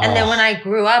normal. And then when I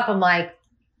grew up, I'm like,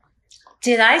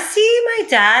 did I see my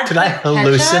dad? Did I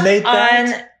hallucinate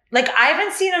that? Like, I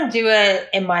haven't seen him do it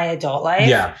in my adult life.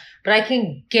 Yeah. But I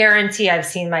can guarantee I've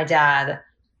seen my dad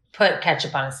put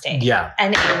ketchup on a steak. Yeah.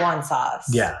 And A1 sauce.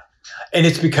 Yeah. And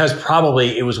it's because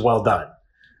probably it was well done.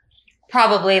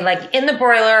 Probably like in the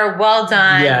broiler, well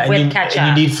done with ketchup.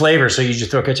 And you need flavor, so you just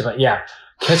throw ketchup on. Yeah.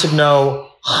 Ketchup, no.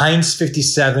 Heinz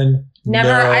 57. Never.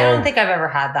 No. I don't think I've ever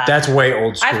had that. That's way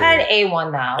old school. I've had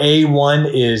A1 though.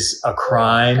 A1 is a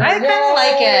crime. I kind of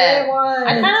like it.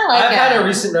 I kind of like I've it. had a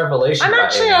recent revelation. I'm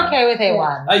actually A1. okay with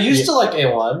A1. I used to like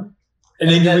A1. And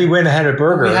then we went and had a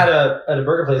burger. We had at a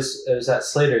burger place. It was at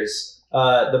Slater's.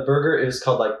 The burger, it was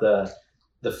called like the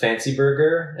fancy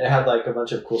burger. It had like a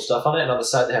bunch of cool stuff on it. And on the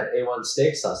side, they had A1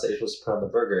 steak sauce that you're supposed to put on the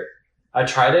burger. I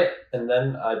tried it, and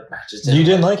then I just didn't. You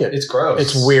didn't like it? It's gross.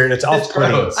 It's weird. It's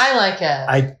off-putting. I like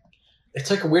it. It's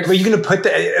like a weird. But you're gonna put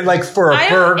the like for a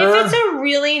burger. If it's a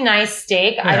really nice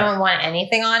steak, I don't want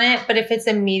anything on it. But if it's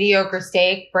a mediocre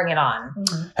steak, bring it on.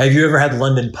 Mm-hmm. Have you ever had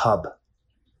London Pub?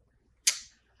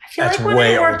 I feel like when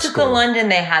I worked at the London,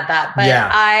 they had that, but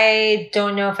I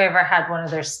don't know if I ever had one of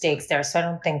their steaks there, so I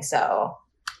don't think so.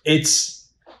 It's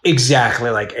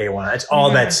exactly like A1. It's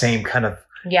all that same kind of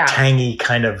tangy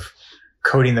kind of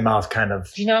coating the mouth kind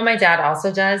of. Do you know what my dad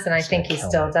also does? And I think he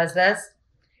still does this.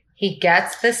 He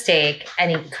gets the steak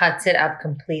and he cuts it up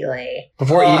completely.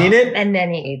 Before eating it? And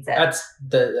then he eats it.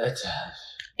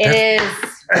 It is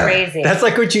crazy. That's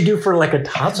like what you do for like a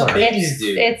toddler. That's what babies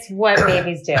do. It's what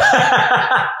babies do.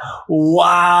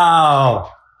 Wow.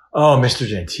 Oh, Mr.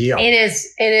 Gentile. It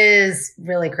is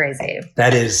really crazy.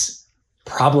 That is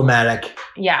problematic.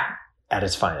 Yeah. At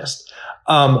its finest.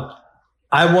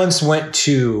 I once went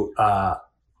to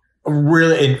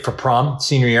for prom,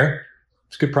 senior year.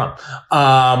 It's a good prom.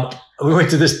 We went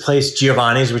to this place,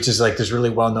 Giovanni's, which is like this really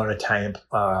well-known Italian.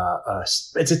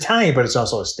 It's Italian, but it's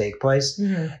also a steak place.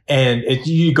 Mm-hmm. And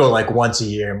you go like once a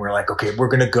year, and we're like, okay, we're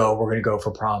gonna go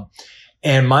for prom.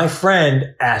 And my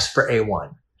friend asked for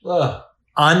A1. Ugh.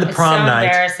 on the It's prom so night.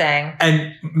 embarrassing.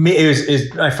 And it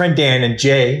was my friend Dan and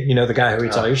Jay, the guy who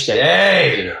eats all your steak.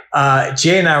 Jay.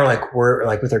 Jay and I were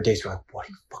like with our dates, we're like, what are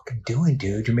you fucking doing,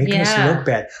 dude? You're making us look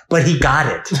bad. But he got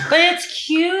it. But it's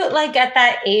cute. Like at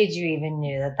that age, you even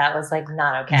knew that was like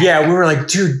not okay. Yeah, we were like,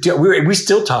 dude, we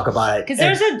still talk about it. Because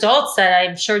there's adults that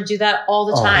I'm sure do that all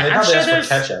the time. They I'm probably sure ask for there's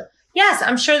ketchup. Yes,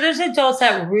 I'm sure there's adults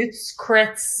at Ruth's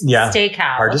Chris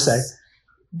Steakhouse. Hard to say.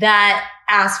 That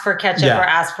ask for ketchup Yeah. or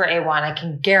ask for A1. I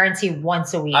can guarantee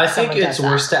once a week. I think someone it's does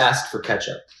that. worse to ask for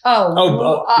ketchup.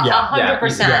 Oh, yeah,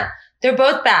 100%. yeah. They're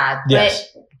both bad, Yes.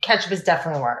 but ketchup is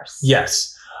definitely worse.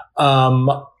 Yes.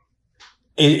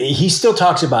 He still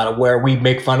talks about it where we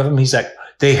make fun of him. He's like,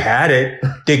 they had it.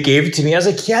 They gave it to me. I was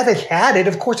like, yeah, they had it.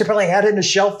 Of course, they probably had it in a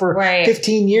shelf for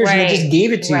 15 years and they just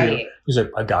gave it to you. He's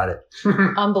like, I got it.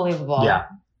 Unbelievable. Yeah.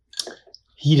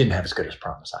 He didn't have as good as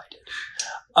prom as I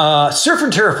did. Surf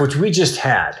and turf, which we just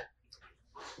had.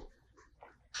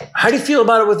 How do you feel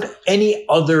about it with any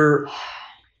other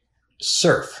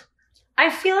surf? I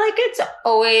feel like it's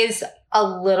always a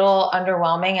little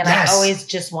underwhelming and Yes. I always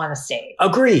just want a steak.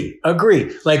 Agree.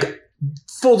 Like,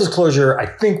 full disclosure, I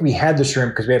think we had the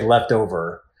shrimp because we had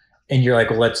leftover and you're like,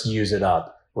 well, let's use it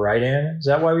up. Right, Ann? Is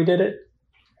that why we did it?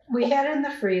 We had it in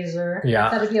the freezer. Yeah. I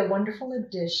thought it'd be a wonderful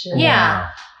addition. Yeah.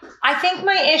 I think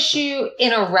my issue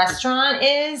in a restaurant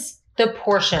is the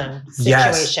portion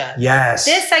situation. Yes.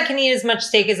 This I can eat as much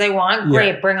steak as I want.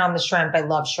 Great, bring on the shrimp. I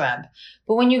love shrimp.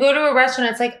 But when you go to a restaurant,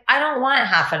 it's like, I don't want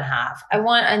half and half. I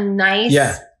want a nice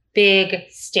big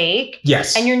steak.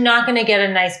 Yes. And you're not going to get a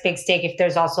nice big steak if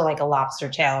there's also like a lobster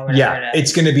tail or whatever it is.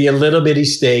 It's going to be a little bitty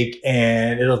steak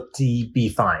and it'll be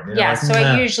fine. So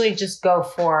I usually just go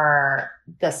for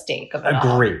the steak of it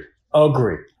all.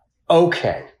 Agree.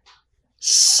 Okay.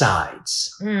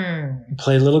 Sides.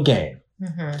 Play a little game.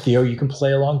 Mm-hmm. Theo, you can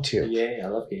play along too. Yeah, I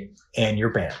love games. And your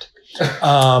band.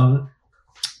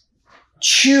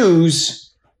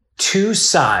 Choose 2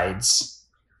 sides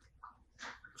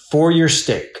for your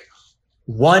steak.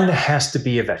 One has to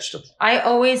be a vegetable. I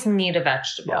always need a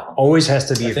vegetable. Always has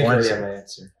to be I think I one. already have my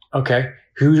answer. Okay.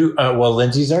 Well,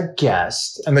 Lindsay's our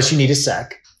guest, unless you need a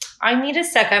sec. I need a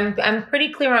sec. I'm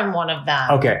pretty clear on one of them.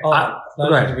 Okay. Go ahead.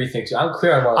 To rethink too. I'm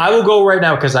clear on what I will go right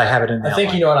now because I have it in the I think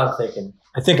outline. you know what I'm thinking.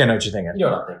 I think I know what you're thinking. You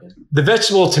know what I'm thinking. The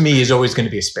vegetable to me is always going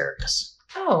to be asparagus.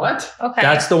 Oh, What? Okay.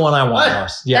 That's the one I want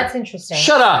most. Yeah. That's interesting.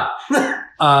 Shut up.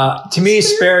 To me,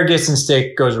 asparagus and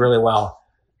steak goes really well.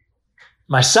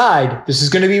 My side, this is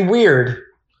going to be weird.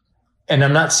 And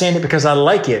I'm not saying it because I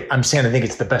like it. I'm saying I think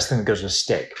it's the best thing that goes with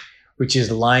steak, which is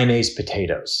Lyonnaise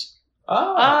potatoes.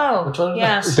 Oh, which one?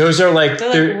 yeah. Those are like,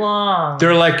 They're long.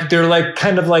 they're like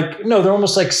kind of like, no, they're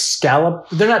almost like scallop.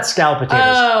 They're not scallop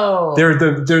potatoes. Oh. They're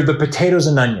the potatoes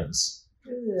and onions.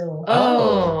 Ew.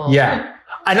 Oh. Yeah.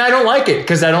 And I don't like it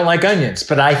because I don't like onions.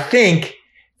 But I think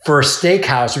for a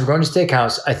steakhouse, if you're going to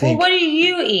steakhouse, I think Well, what do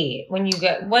you eat when you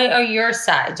get? What are your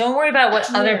sides? Don't worry about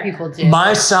what other people do.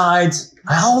 my sides,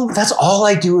 that's all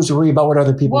I do is worry about what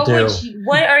other people do.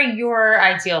 What are your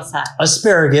ideal sides?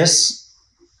 Asparagus.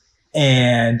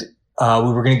 And we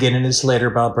were going to get into this later,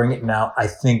 but I'll bring it now. I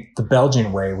think the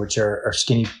Belgian way, which are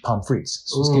skinny pommes frites.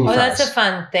 So skinny Oh, that's a fries.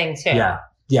 fun thing too.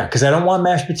 Yeah, because I don't want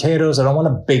mashed potatoes. I don't want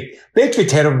a baked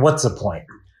potato. What's the point?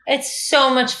 It's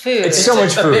so much food. It's so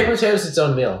much A food. baked potato is its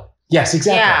own meal. Yes,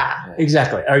 exactly. Yeah.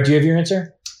 Exactly. All right, do you have your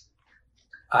answer?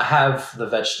 I have the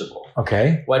vegetable.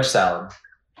 Okay. Wedge salad.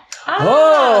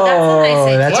 Oh, that's a nice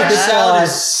idea. that's a Wedge good salad thought.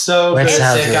 is so Wedge good.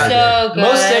 salad's really So good.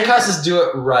 Most steakhouses do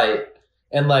it right.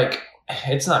 And like,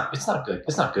 it's not good.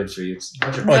 It's not good for you. It's a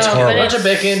bunch of Oh, it's No, horrible. but bunch of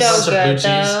bacon, so bunch of blue good, cheese,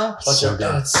 though. bunch So of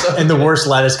good. it's so And the good. worst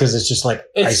lettuce because it's just like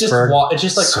It's iceberg.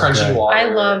 just like So crunchy good. water. I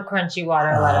love crunchy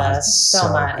water Oh, lettuce it's so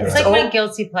so much. good. It's It's like my only-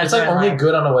 guilty pleasure. It's like in only life.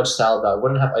 good on a wedge salad though. I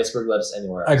wouldn't have iceberg lettuce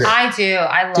anywhere I else. agree. I do.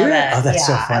 I love Do you? it. Oh, that's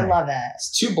so yeah, funny. I love it.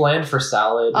 It's too bland for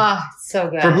salad. Oh, so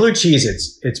good. For blue cheese,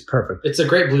 it's perfect. It's a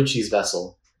great blue cheese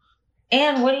vessel.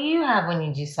 And what do you have when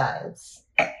you do sides?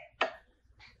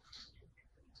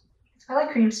 I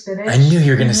like cream spinach. I knew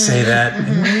you were going to say that.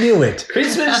 Mhm. I knew it. Cream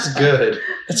spinach is good.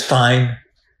 It's fine.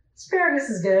 Asparagus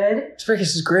is good.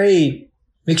 Asparagus is great.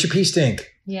 Makes your pee stink.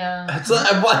 Yeah. That's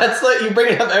like you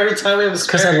bring it up every time we have It's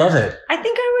because I love it. I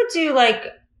think I would do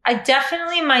I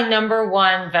definitely, my number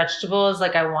one vegetable is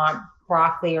I want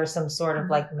broccoli or some sort of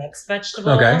mixed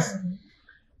vegetables. Okay.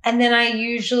 And then I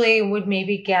usually would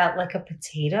maybe get like a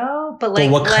potato, but like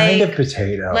But what kind of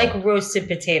potato? like roasted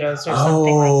potatoes or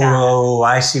something like that. Oh,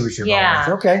 I see what you're Yeah.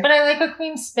 going with. Okay. But I like a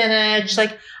cream spinach.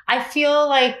 Like I feel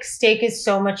like steak is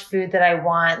so much food that I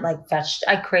want like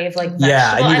I crave like vegetable.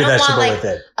 Yeah, I need the don't vegetable want like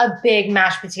with it. a big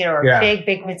mashed potato or Yeah. a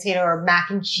big potato or mac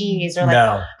and cheese or like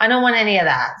No, I don't want any of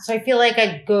that. So I feel like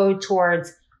I'd go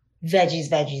towards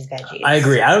veggies. I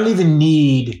agree. I don't even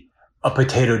need a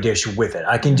potato dish with it.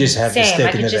 I can just have the Same. steak I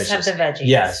and could the just veggies. have the veggies.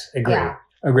 Yes, agree. Yeah.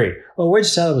 Agree. Well, wedge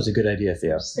salad was a good idea,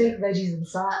 Theo. Steak, veggies, and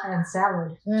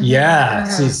salad. Yeah, Mhm.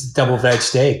 see, it's double veg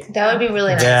steak. That would be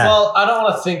really nice. Yeah. Well, I don't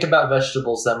want to think about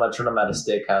vegetables that much when I'm at a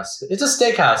steakhouse. It's a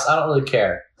steakhouse. I don't really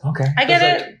care. Okay. I get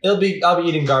 'Cause, it. like, I'll be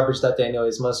eating garbage that day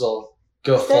anyways. Might as well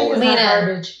go Steak full. is Lean not in.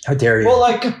 garbage. How dare you? Well,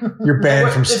 like You're banned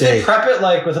from if they steak. prep it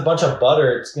like with a bunch of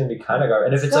butter, it's gonna be kind of garbage.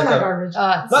 And if it's Still like not a, garbage.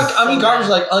 not, I mean, garbage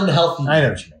like unhealthy. I know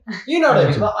what you mean. You know what I mean?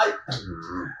 Okay. Well,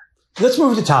 Let's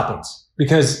move to toppings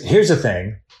because here's the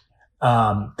thing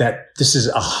that this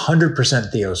is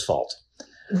 100% Theo's fault.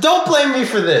 don't blame me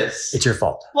for this. It's your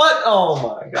fault. What?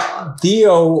 Oh my god.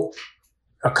 Theo,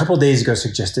 a couple days ago,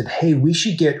 suggested, hey, we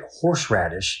should get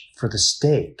horseradish for the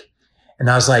steak. And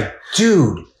I was like,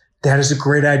 dude, that is a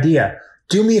great idea.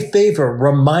 Do me a favor,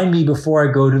 remind me before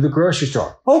I go to the grocery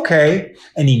store. Okay.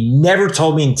 And he never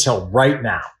told me until right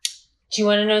now. Do you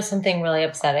want to know something really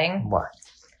upsetting? What?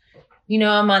 You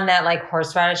know, I'm on that like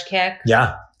horseradish kick.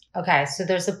 Yeah. Okay, so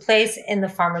there's a place in the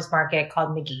farmer's market called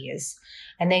McGee's,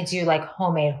 and they do like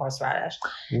homemade horseradish.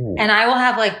 Ooh. And I will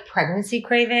have like pregnancy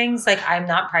cravings. Like I'm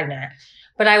not pregnant,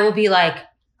 but I will be like,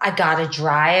 I gotta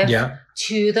drive Yeah.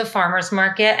 to the farmer's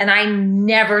market. And I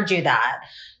never do that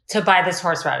to buy this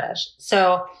horseradish.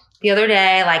 So the other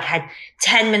day, like had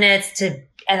 10 minutes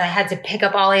and I had to pick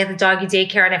up Ollie at the doggy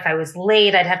daycare. And if I was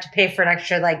late, I'd have to pay for an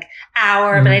extra like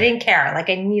hour, but I didn't care. Like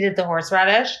I needed the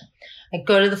horseradish. I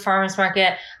go to the farmer's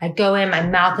market. I go in, my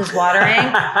mouth is watering.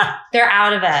 They're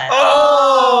out of it.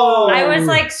 Oh! I was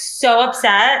like so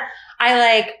upset. I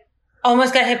like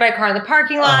almost got hit by a car in the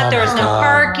parking lot. Oh There was my no God.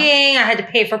 parking. I had to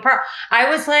pay for park. I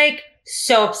was like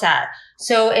so upset.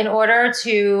 So in order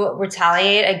to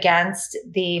retaliate against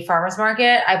the farmer's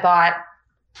market, I bought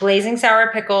blazing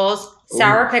sour pickles,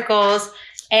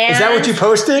 and Is that what you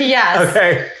posted? Yes.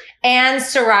 Okay. and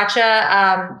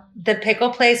sriracha. The pickle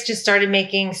place just started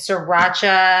making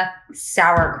sriracha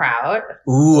sauerkraut.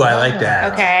 Ooh, I like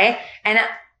that. Okay. And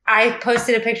I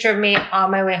posted a picture of me on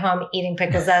my way home eating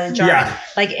pickles out of the jar, Yeah.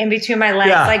 like in between my legs,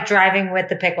 Yeah. like driving with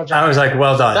the pickle jar. I was like,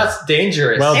 well done. That's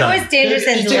dangerous. Well it done. was dangerous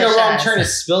and you take delicious. a wrong turn, it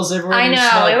spills everywhere. I you know.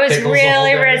 smell like It was pickles the whole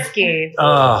really day. risky.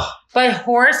 Oh, But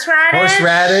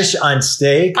horseradish on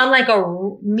steak. on like a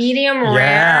medium Yeah.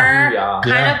 rare, Yeah. kind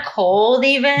Yeah. of cold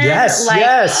even. Yes, like,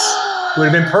 yes. Would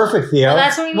have been perfect, Theo. Well,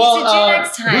 that's what we need Well, to do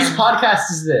next time. whose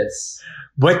podcast is this?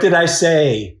 What did I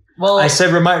say? Well, I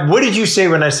said remind. What did you say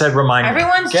when I said remind me?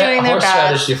 Everyone's get doing their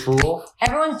horseradish, best. you fool.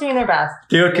 Everyone's doing their best.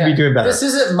 Theo could be Yeah. doing better. This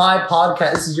isn't my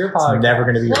podcast. This is your podcast. It's never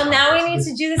going to be. Well, your now we podcast. need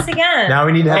to do this again. Now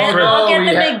we need to have. and no, I'll get we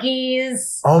the have-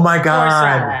 McGee's Oh my God!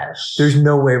 horseradish. There's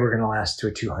no way we're going to last to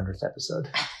a 200th episode.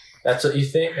 That's what you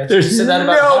think? That's There's what you said that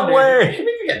about no 100. way. You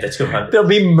can get the 200. There'll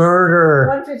be murder.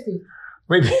 150.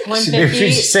 Maybe maybe we 150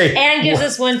 just say. and gives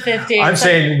us 150. I'm It's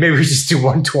saying maybe we just do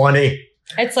 120.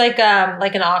 it's like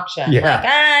an auction. Yeah.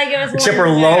 Like, give us Except we're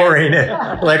 150. lowering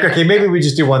it. Like, okay, maybe we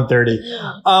just do 130.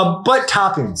 But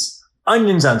toppings,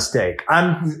 onions on steak.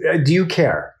 Do you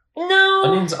care? No.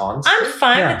 Onions on I'm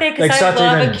fine Yeah, with it like because I sauteed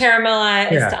love onions. a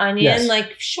caramelized Yeah, onion. yes.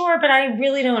 Like, sure, but I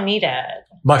really don't need it.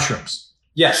 Mushrooms,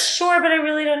 Yes. Sure, but I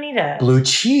really don't need it. blue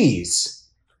cheese.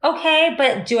 Okay,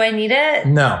 but do I need it?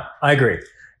 No, I agree.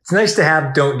 It's nice to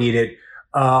have. Don't need it.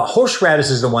 Horseradish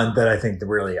is the one that I think that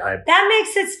really That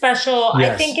makes it special. I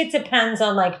Yes. think it depends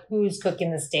on like who's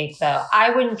cooking the steak though.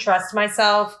 I wouldn't trust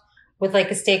myself with like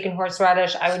a steak and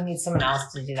horseradish. I would need someone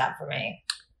else to do that for me.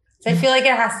 So I feel like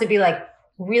it has to be like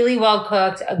really well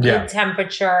cooked, a good Yeah.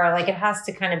 temperature. Like it has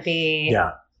to kind of be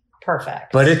yeah.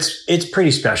 perfect. But it's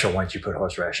pretty special once you put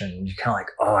horseradish in. You kind of like,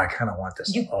 oh, I kind of want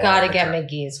this. You all gotta the get time.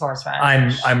 McGee's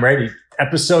horseradish. I'm ready.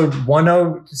 Episode 10.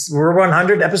 We're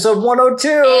 100. Episode 102.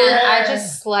 And I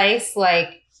just slice like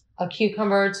a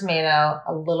cucumber, tomato,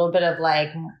 a little bit of like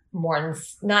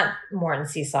not Morton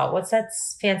sea salt. What's that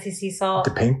fancy sea salt?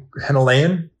 The pink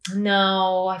Himalayan.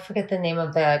 No, I forget the name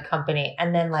of the company.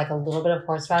 And then like a little bit of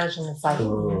horseradish, and it's like,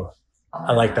 Ooh, oh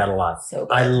I like that a lot. So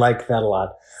good. I like that a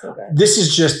lot. So good. This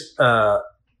is just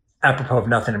apropos of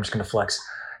nothing. I'm just going to flex.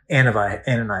 Ann and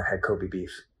I have had Kobe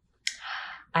beef.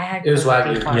 I had It was Kobe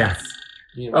Wagyu. beef once. Yeah.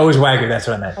 Oh, it was Wagyu. That's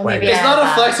what I meant. Or maybe Wagyu. It's not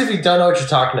a flex if you don't know what you're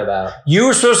talking about. You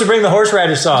were supposed to bring the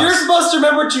horseradish sauce. You're supposed to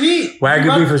remember what you eat.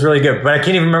 Wagyu beef was really good, but I can't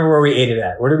even remember where we ate it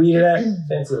at. Where did we eat it at?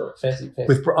 Fancy.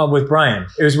 With Brian.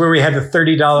 It was where we had the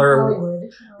 $30.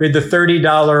 Hollywood. We had the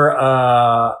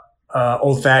 $30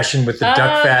 old fashioned with the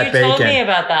duck fat you bacon. told me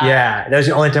about that. Yeah, that was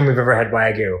the only time we've ever had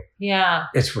Wagyu. Yeah.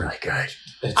 It's really good.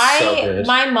 It's so good.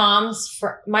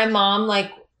 My mom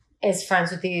like is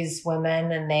friends with these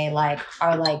women, and they like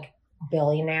are like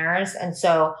billionaires, and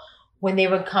so when they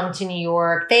would come to New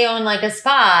York, they own like a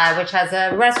spa which has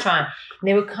a restaurant, and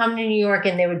they would come to New York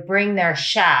and they would bring their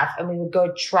chef, and we would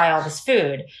go try all this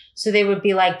food. So they would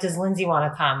be like, does Lindsay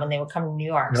want to come? When they would come to New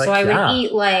York. You're So like, I yeah. would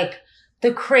eat like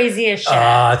the craziest shit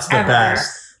It's the ever.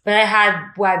 best. But I had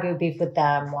Wagyu beef with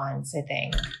them once, I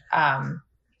think. I've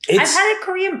It's had a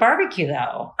Korean barbecue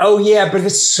though. oh yeah, but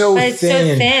it's so But it's thin.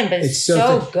 so thin, but it's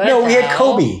so thin. good. No, we had though.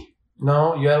 Kobe.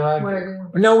 No, you had Wagyu.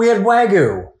 Wagyu. No, we had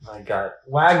Wagyu. My God.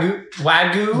 Wagyu.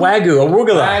 Wagyu,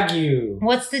 arugula. Wagyu.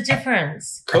 What's the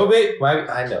difference? Kobe. Wagyu.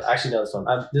 I know. Actually, know this one.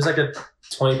 There's like a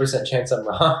 20% chance I'm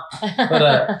wrong,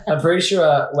 but I'm pretty sure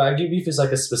Wagyu beef is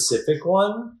like a specific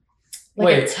one. like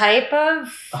wait. a type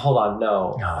of. Hold on.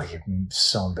 No. Oh, you're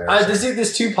so embarrassing.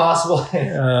 There's two possible.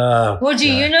 Well, do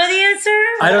you know the answer?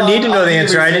 I don't need to know I'll the do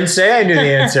answer. I didn't say I knew the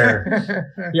answer.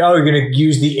 Oh, you're going to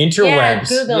use the Yeah, interwebs.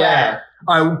 Google Yeah. it.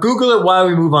 All right, Google it while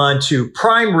we move on to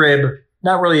prime rib.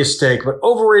 Not really a steak, but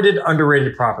overrated,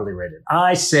 underrated, properly rated.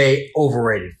 I say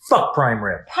overrated. Fuck prime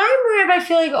rib. Prime rib, I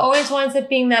feel like always winds up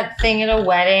being that thing at a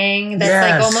wedding that's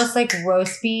Yes. like almost like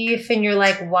roast beef, and you're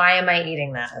like, why am I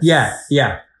eating this?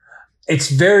 Yeah. It's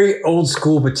very old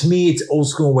school, but to me, it's old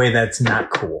school in a way that's not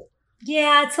cool.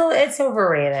 Yeah, it's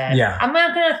overrated. Yeah. I'm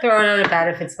not gonna throw it out of bed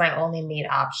if it's my only meat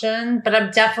option, but I'm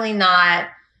definitely not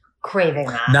craving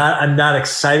that. I'm not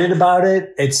excited about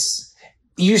it.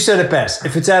 You said it best.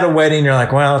 If it's at a wedding, you're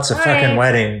like, well, it's a All fucking right.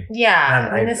 wedding. Yeah,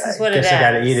 I mean, this is what it is. guess I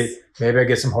got to eat it. Maybe I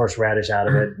get some horseradish out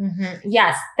of it. Mhm.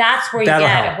 Yes, that's where you That'll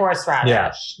get help. horseradish. Yeah,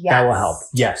 Yes. That will help.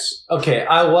 Yes. Okay,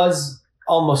 I was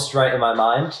almost right in my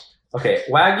mind. Okay,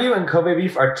 Wagyu and Kobe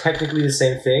beef are technically the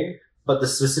same thing, but the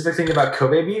specific thing about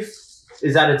Kobe beef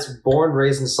is that it's born,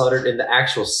 raised, and slaughtered in the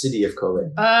actual city of Kobe.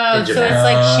 Oh, In so Japan. it's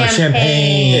like Oh,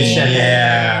 champagne. It's champagne.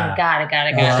 Yeah. Got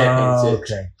it. Oh.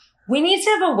 Okay. We need to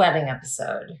have a wedding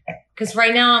episode because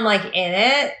right now I'm like in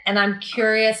it, and I'm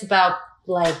curious about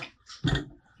like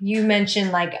you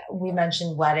mentioned, like we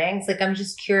mentioned weddings. Like I'm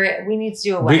just curious. We need to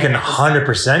do a We wedding. can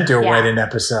 100% do a Yeah. wedding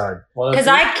episode. because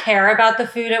I care about the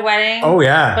food at weddings. Oh,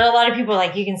 yeah. But a lot of people are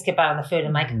like, you can skip out on the food.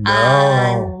 I'm like,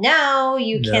 No. no,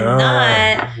 you No.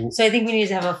 cannot. So I think we need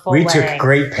to have a full We wedding. took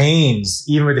great pains,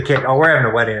 even with the cake. Oh, we're having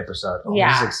a wedding episode. Oh, Yeah.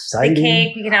 This is exciting. The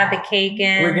cake, we can have the cake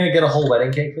in. We're gonna get a whole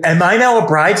wedding cake for this. Am I now a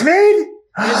bridesmaid?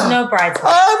 There's no bridesmaids.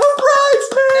 I'm a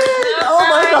bridesmaid. Oh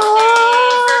my There's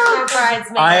no god.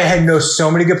 bridesmaids. I know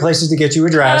so many good places to get you a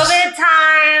dress. COVID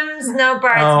times, no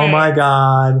bridesmaids. Oh my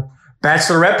god.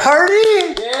 Bachelorette party?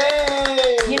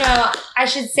 Yay! You know, I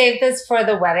should save this for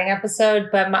the wedding episode,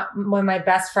 but when my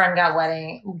best friend got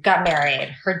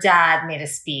married, her dad made a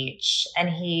speech, and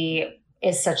he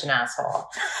is such an asshole.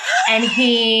 And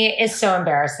he is so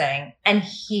embarrassing. And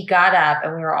he got up,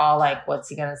 and we were all like, what's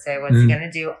he going to say? What's he going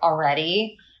to do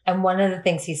already? And one of the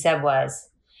things he said was,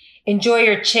 enjoy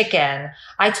your chicken.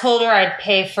 I told her I'd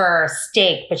pay for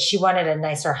steak, but she wanted a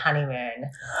nicer honeymoon.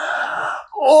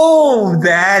 Oh,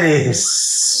 that is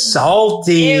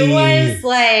salty. It was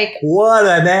like What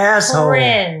an asshole.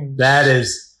 cringe. That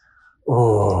is.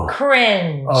 Oh.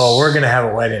 Cringe. Oh, we're going to have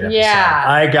a wedding episode. Yeah.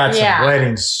 I got some Yeah.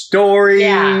 wedding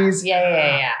stories.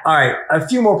 Yeah. All right. A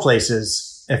few more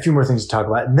places, a few more things to talk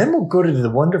about. And then we'll go to the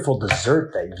wonderful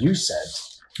dessert that you said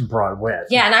you brought with.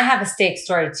 Yeah, and I have a steak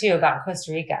story too about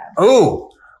Costa Rica.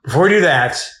 Oh, before we do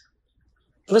that,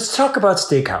 let's talk about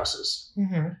steakhouses.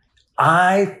 Mm-hmm.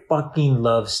 I fucking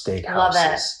love steakhouses. Love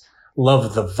it.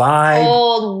 Love the vibe.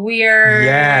 Old, weird,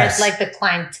 Yes. like the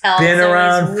clientele. Been is always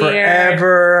around weird.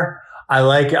 forever. I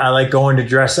like going to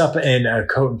dress up in a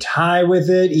coat and tie with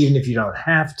it, even if you don't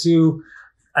have to.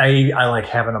 I like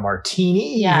having a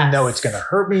martini, even Yes. though it's going to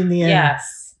hurt me in the end.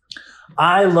 Yes.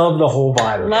 I love the whole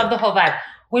vibe. Love the whole vibe.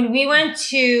 When we went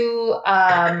to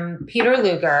Peter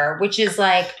Luger, which is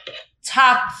like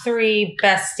top 3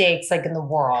 best steaks like in the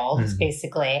world, Mhm.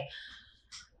 basically,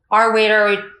 our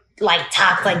waiter like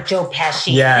talked like Joe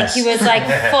Pesci. Yes. Like he was like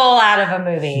full out of a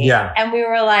movie. Yeah. And we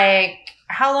were like,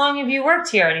 how long have you worked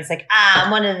here? And he's like,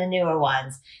 I'm one of the newer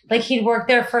ones. Like he'd worked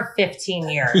there for 15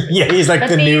 years. Yeah, he's like But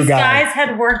the new these guy. guys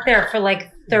had worked there for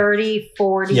like 30,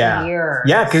 40 Yeah. years.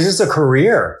 Yeah, because it's a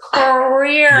career.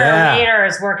 Career Yeah.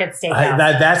 waiters work at steakhouse.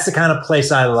 That's the kind of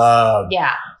place I love.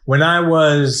 Yeah. When I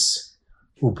was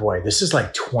oh boy, this is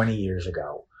like 20 years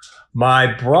ago.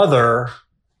 My brother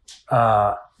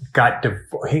got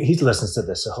divorced. He listens to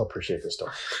this, so he'll appreciate this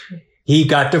story. He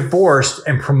got divorced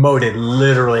and promoted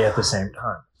literally at the same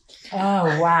time.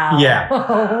 Oh, wow. Yeah.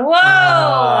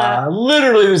 Whoa.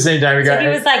 Literally the same time. So he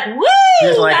was like, woo! He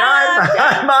was like,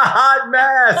 I'm a hot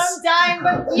mess. I'm dying,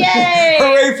 but yay!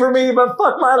 Hooray for me, but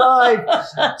fuck my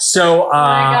life. So, Oh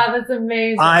my God, that's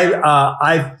amazing.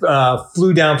 I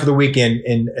flew down for the weekend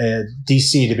in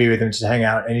DC to be with him to hang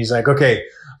out. And he's like, okay,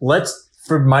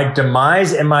 for my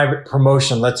demise and my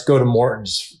promotion, let's go to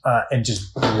Morton's and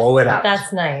just blow it out.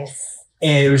 That's nice.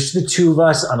 And it was just the two of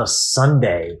us on a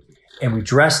Sunday. And we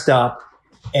dressed up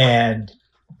and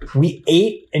we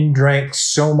ate and drank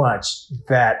so much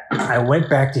that I went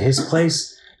back to his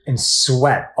place and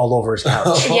sweat all over his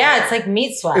couch. Yeah, it's like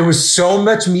meat sweat. It was so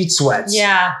much meat sweats.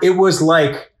 Yeah. It was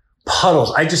like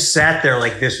puddles. I just sat there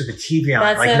like this with the TV on,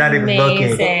 That's like not even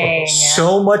amazing. looking.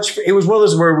 So much. It was one of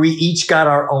those where we each got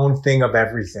our own thing of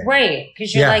everything. Right.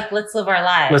 Because you're Yeah. like, let's live our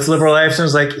lives. Let's live our lives. And it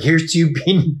was like, here's to you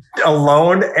being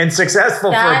alone and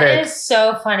successful for a That bit. is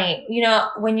so funny. You know,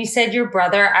 when you said your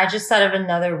brother, I just thought of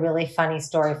another really funny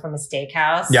story from a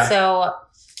steakhouse. Yeah. So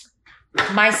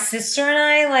my sister and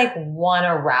I like won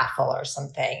a raffle or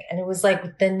something. And it was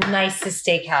like the nicest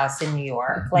steakhouse in New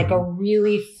York, like a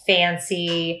really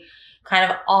fancy kind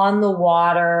of on the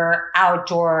water,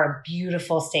 outdoor,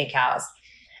 beautiful steakhouse.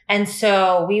 And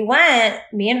so we went,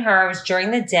 me and her, it was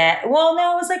during the day. Well,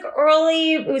 no, it was like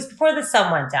early. It was before the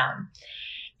sun went down.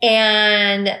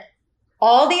 And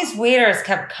all these waiters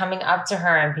kept coming up to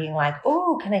her and being like,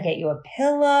 oh, can I get you a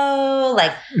pillow?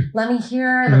 Like, let me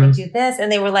hear, let me do this.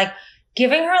 And they were like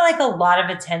giving her like a lot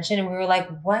of attention. And we were like,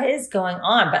 what is going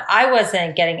on? But I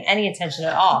wasn't getting any attention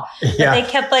at all. But they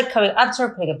kept like coming up to her,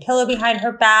 putting a pillow behind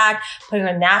her back, putting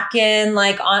a napkin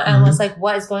like on, and was like,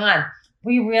 what is going on?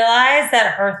 We realized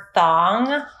that her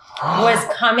thong was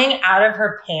coming out of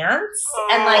her pants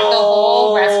and like the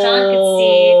whole restaurant could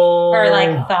see her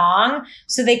like thong.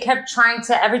 So they kept trying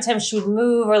to, every time she would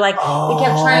move or like they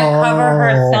kept trying to cover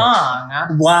her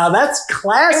thong. Wow, that's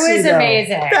classy. It was though.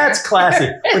 amazing. That's classy.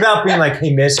 Without being like,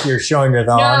 hey, miss, you're showing your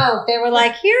thong. No, they were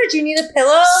like, here, do you need a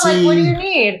pillow? Like, what do you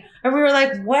need? And we were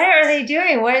like, what are they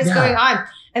doing? What is going on?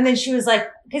 And then she was like,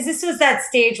 because this was that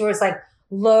stage where it's like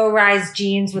low-rise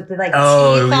jeans with the like teeth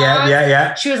on.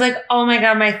 Yeah. She was like, oh my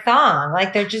God, my thong.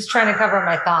 Like they're just trying to cover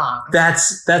my thong.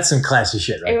 That's some classy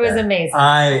shit right It was there. amazing.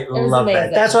 I was love that.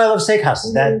 amazing. That's why I love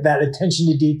steakhouses. That attention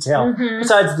to detail.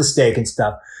 Besides the steak and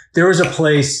stuff. There was a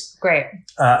place, Great.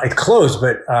 It closed,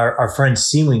 but our friend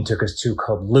Sealing took us to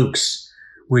called Luke's,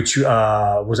 which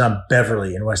was on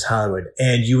Beverly in West Hollywood.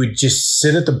 And you would just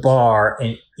sit at the bar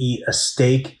and eat a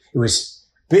steak. It was,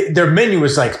 their menu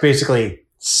was like basically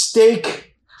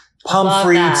steak, Love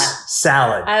pomfrits, that.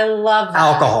 salad, I love that.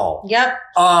 alcohol. Yep.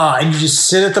 And you just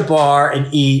sit at the bar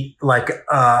and eat like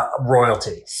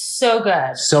royalty. So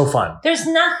good. So fun. There's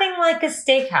nothing like a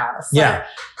steakhouse. Yeah. Like,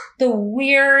 the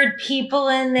weird people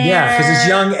in there. Yeah, because it's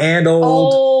young and old.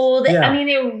 Old. Yeah. I mean,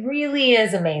 it really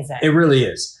is amazing. It really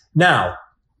is. Now,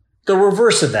 the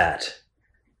reverse of that,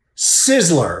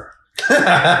 Sizzler.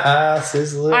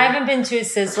 Sizzler. I haven't been to a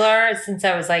Sizzler since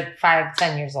I was like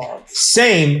 5-10 years old.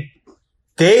 Same.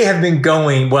 They have been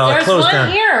going, well, There's it closed one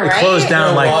down. here, It right? closed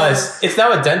down It like, was. It's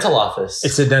now a dental office.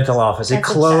 it's a dental office. It That's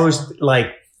closed like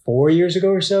 4 years ago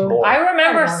or so. More. I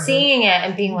remember Oh, seeing it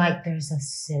and being like, there's a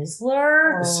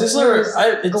Sizzler? Sizzler,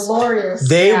 it's glorious.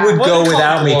 They Yeah. would What go they call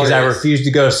without me because I glorious. refused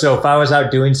to go. So if I was out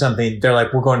doing something, they're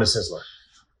like, we're going to Sizzler.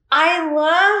 I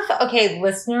love, okay,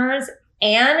 listeners,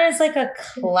 Anne is like a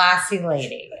classy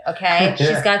lady, okay?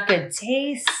 Yeah. She's got good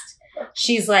taste.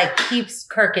 She's like, keeps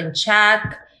Kirk in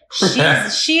check.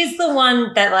 She's the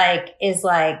one that like, is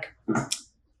like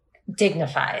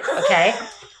dignified, okay?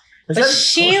 But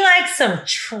she likes some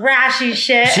trashy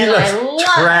shit. She and loves I love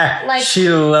trash. it. Like She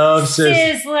loves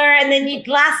Sizzler. And then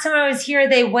last time I was here,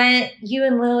 you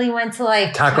and Lily went to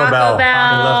like Taco Bell.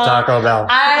 I love Taco Bell.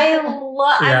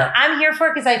 Yeah. I'm here for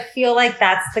it because I feel like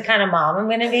that's the kind of mom I'm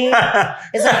going to be.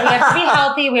 It's like, we have to be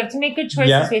healthy. We have to make good choices.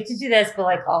 Yeah. We have to do this. But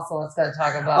like, also, let's go to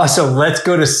Taco Bell. Also, let's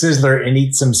go to Sizzler and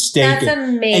eat some steak. That's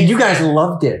amazing. And you guys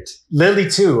loved it. Lily,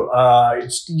 too.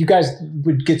 You guys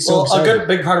would get so well, a excited. good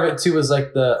big part of it too was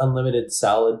like the unlimited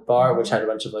salad bar, which had a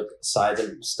bunch of like sides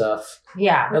and stuff.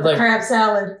 Yeah. With, like, crab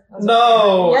salad.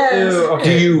 no, Yes. ew,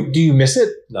 okay. Do you miss it?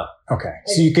 No. Okay.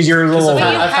 So because you're a little Because But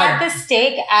older. you I've had had- the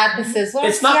steak at the Sizzler?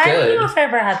 It's not See, I don't good. know if I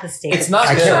ever had the steak. It's not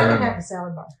I good. can't I remember. can have the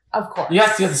salad bar. Of course. You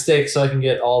have to get the steak so I can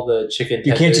get all the chicken.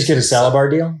 You can't just get a tenders. salad bar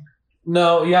deal?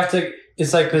 No, you have to.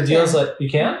 It's like the deal's like you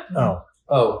can. Oh.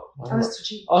 Oh. I was too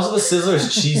cheap. Also, the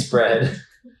Sizzler's cheese bread.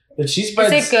 The cheese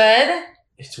bread. Is it good?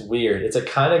 It's weird. It's a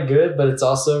kind of good, but it's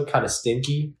also kind of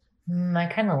stinky. I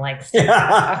kind of like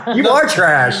stuff. You are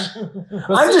trash.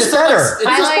 I'm just better.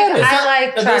 I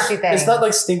like trashy things. It's not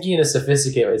like stinky in a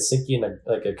sophisticated way. It's stinky in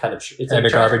a kind of... It's In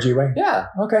like a garbagey way? Yeah.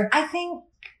 Okay. I think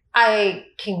I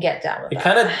can get down with It that.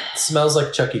 kind of smells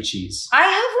like Chuck E. Cheese. I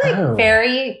have Oh.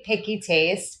 very picky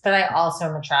taste, but I also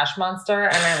am a trash monster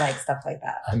and I like stuff like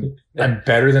that. I'm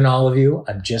better than all of you.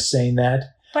 I'm just saying that.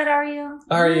 But are you?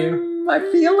 Are you? I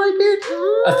feel like it.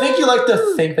 I think you like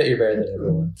to think that you're better than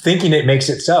everyone. Thinking it makes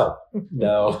it so.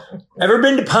 No. Ever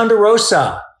been to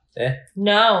Ponderosa?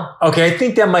 No. Okay, I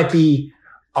think that might be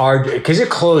our, because it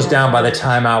closed down by the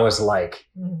time I was like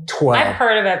 12. I've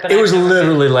heard of it, but It I've was never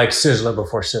literally like Sizzler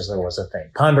before Sizzler was a thing.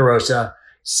 Ponderosa,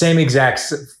 same exact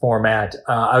format.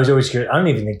 I was always curious. I don't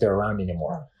even think they're around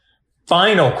anymore.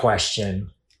 Final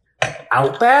question.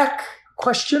 Outback?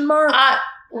 Question mark?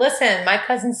 Listen, my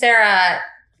cousin Sarah,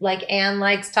 like Anne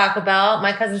likes Taco Bell.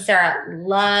 My cousin Sarah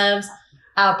loves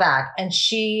Outback. And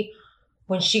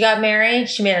when she got married,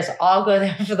 she made us all go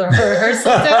there for the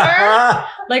rehearsal dinner.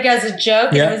 Like as a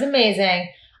joke. Yeah. It was amazing.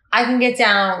 I can get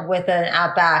down with an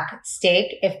Outback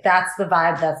steak. If that's the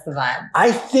vibe, that's the vibe.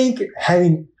 I think,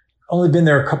 having only been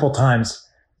there a couple times,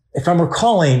 if I'm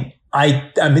recalling,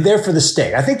 I'm there for the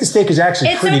steak. I think the steak is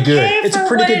actually pretty good. It's a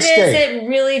pretty good steak.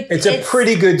 It's a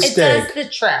pretty good steak. It does the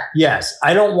trick. Yes.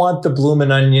 I don't want the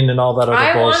bloomin' onion and all that other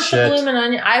I bullshit. want the bloomin'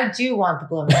 onion. I do want the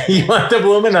bloomin' onion. You want the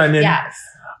bloomin' onion? Yes.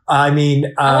 I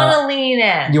mean, I want to lean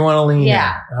in. you want to lean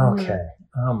Yeah. in? Okay.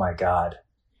 Oh my God.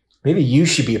 Maybe you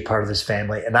should be a part of this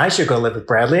family and I should go live with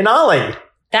Bradley and Ollie.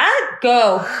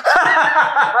 Go.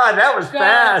 That was Go.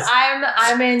 fast.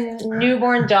 I'm in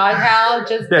newborn doghouse.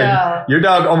 Just Yeah, go. your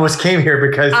dog almost came here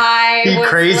because I Be was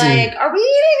crazy. like, are we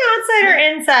eating outside or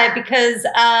inside? Because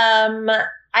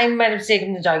I might have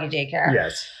taken the doggy daycare.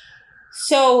 yes.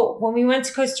 So when we went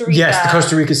to Costa Rica, Yes, the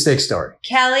Costa Rica steak story.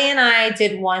 Kelly and I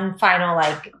did one final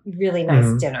like really nice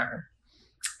Mhm. dinner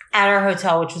at our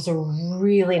hotel, which was a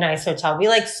really nice hotel. We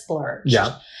like splurged.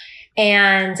 Yeah.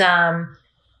 And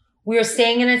we were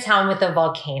staying in a town with a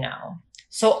volcano.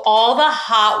 So all the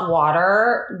hot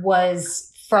water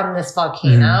was from this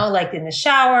volcano, like in the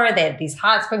shower. They had these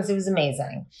hot springs. It was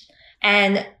amazing.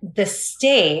 And the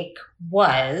steak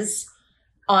was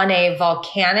on a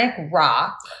volcanic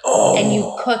rock Oh. and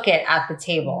you cook it at the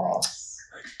table.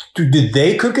 Did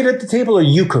they cook it at the table or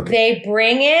you cook it? They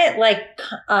bring it like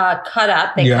cut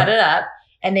up. They Yeah. cut it up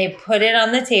and they put it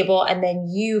on the table and then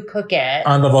you cook it.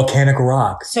 On the volcanic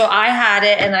rock. So I had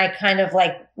it and I kind of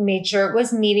like made sure it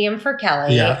was medium for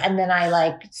Kelly. Yeah. And then I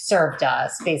like served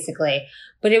us basically.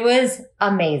 But it was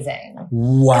amazing.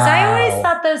 Wow. Because I always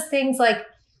thought those things like,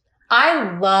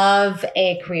 I love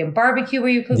a Korean barbecue where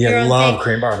you cook your You own love steak.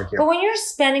 Korean barbecue. But when you're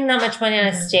spending that much money on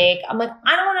a steak, I'm like,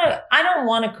 I don't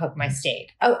want to cook my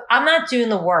steak. I'm not doing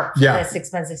the work for Yeah. this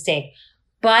expensive steak.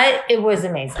 But it was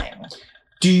amazing.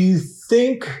 Do you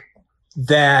think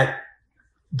that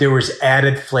there was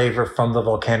added flavor from the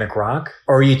volcanic rock?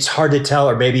 Or it's hard to tell,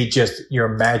 or maybe just you're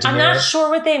imagining I'm not it? sure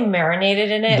what they marinated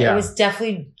in it. Yeah. It was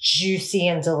definitely juicy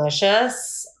and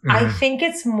delicious. I Mhm. think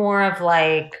it's more of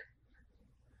like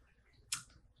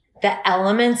the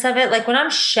elements of it. Like when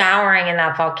I'm showering in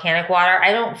that volcanic water,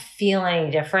 I don't feel any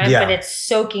different, Yeah. but it's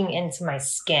soaking into my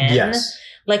skin. Yes.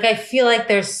 Like I feel like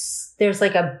there's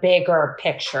like a bigger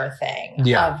picture thing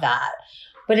Yeah. of that.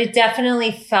 But it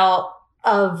definitely felt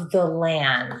of the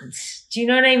land. Do you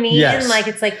know what I mean? Yes. Like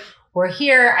it's like we're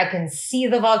here, I can see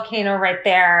the volcano right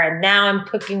there, and now I'm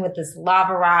cooking with this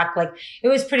lava rock. Like it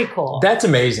was pretty cool. That's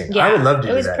amazing. Yeah, I would love to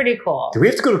do it was that. pretty cool. Do we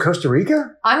have to go to Costa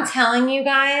Rica? I'm telling you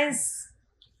guys,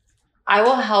 I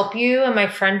will help you. And my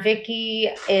friend Vicky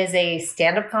is a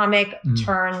stand-up comic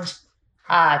turned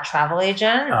travel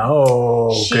agent.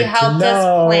 Oh, She good to helped us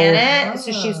know. plan it.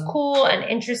 So she's Oh. cool and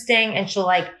interesting, and she'll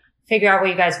like figure out what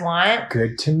you guys want.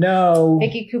 Good to know.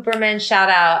 Vicky Cooperman, shout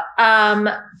out.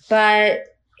 But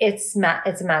it's a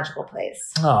magical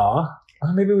place. Aw.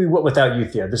 Well, maybe we went without you,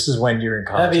 Thea. This is when you're in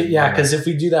I college. mean, yeah, because if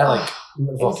we do that like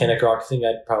Oh, volcanic rock thing,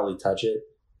 I'd probably touch it.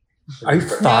 Are you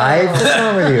 5? No. What's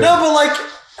wrong with you? No, but like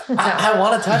I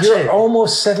want to touch You're it.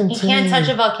 almost 17. You can't touch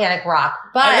a volcanic rock,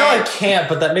 but I know I can't,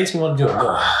 but that makes me want to do it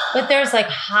more. but there's like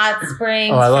hot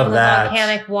springs Oh, I love from the that.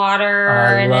 volcanic water,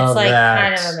 I and love it's like that.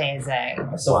 kind of amazing.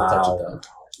 I still want to touch Wow. it though.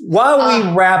 While we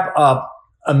Oh. wrap up,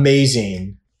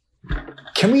 amazing.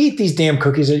 Can we eat these damn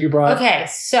cookies that you brought? Okay,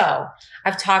 so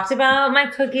I've talked about my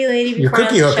cookie lady Your before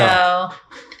cookie on the hookup.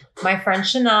 show. My friend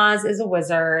Shanaz is a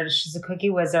wizard. She's a cookie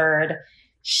wizard.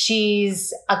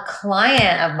 She's a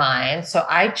client of mine, so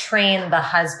I train the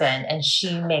husband, and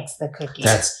she makes the cookies.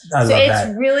 I so love it's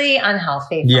that. really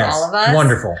unhealthy for Yes, all of us.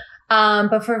 wonderful.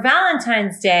 But for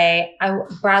Valentine's Day,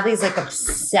 Bradley's like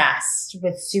obsessed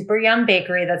with Super Yum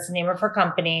Bakery. That's the name of her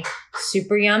company,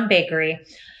 Super Yum Bakery.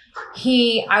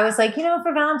 I was like,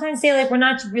 for Valentine's Day, like we're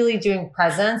not really doing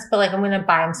presents, but like I'm going to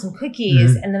buy him some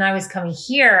cookies. And then I was coming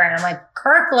here and I'm like,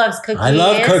 Kirk loves cookies. I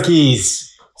love cookies.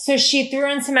 So she threw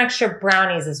in some extra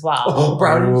brownies as well. Oh,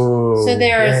 brownies. Ooh, So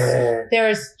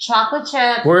there's chocolate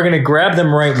chip. We're going to grab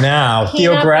them right now.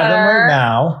 Theo, grab them right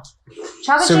now.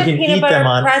 Chocolate So we chip can peanut eat butter them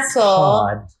on pretzel,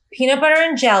 pod. peanut butter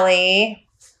and jelly.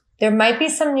 There might be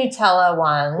some Nutella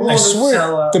ones. I swear,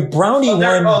 Nutella. the brownie one.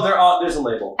 they're all. There's a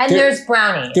label. And there's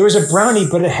brownies. There was a brownie,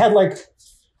 but it had like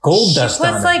gold She dust puts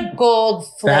on it. like gold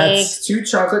flakes, 2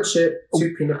 chocolate chip,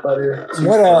 2 peanut butter, 2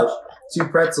 What fudge, 2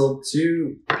 pretzel,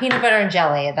 2. peanut butter and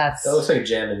jelly. That looks like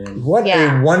jamming in. What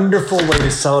Yeah. a wonderful way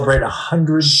to celebrate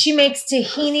 100. She makes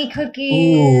tahini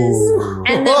cookies. Ooh.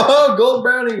 And the, Oh, gold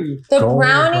brownie. the Gold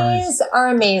brownies are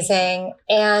amazing.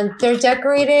 And they're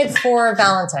decorated for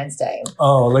Valentine's Day.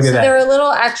 Oh, look at So that. they're a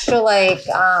little extra like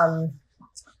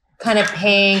kind of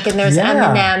pink, and there's Yeah.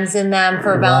 M&Ms in them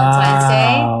for Valentine's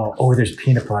Day. Wow. Oh, there's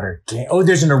peanut butter. Oh,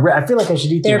 there's I feel like I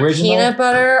should eat the Their original. peanut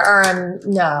butter or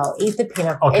no, eat the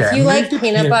peanut butter. Okay, If I'm you gonna like eat the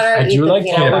peanut peanut- butter, I eat do the like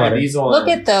peanut peanut butter. butter. These ones. Look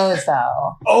at those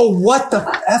though. Oh, what the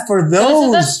F are Those are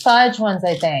the those? fudge ones,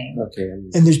 I think. Okay.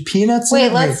 And there's peanuts in Wait,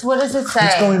 it? what does it say?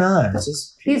 What's going on?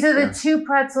 These are the 2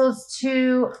 pretzels,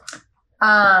 2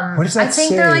 What does that I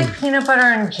think they're say? like peanut butter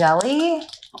and jelly.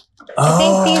 I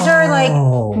think these are like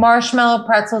Oh. marshmallow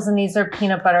pretzels and these are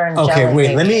peanut butter and jelly. Okay,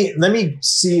 wait. maybe. Let me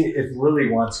see if Lily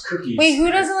wants cookies. Wait, who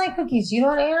doesn't like cookies? You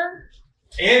don't, Anne?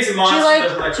 Anne's a Do monster.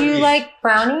 you doesn't like cookies.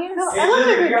 brownies? No, Hey, I love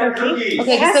Lily, a we good got cookie. cookies.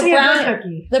 Okay, It has because to be a good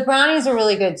cookie. the brownies are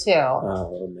really good too.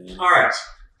 Oh, man. All right.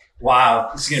 Wow,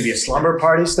 this is gonna be a slumber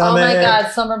party Oh stomach. my God,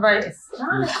 slumber party.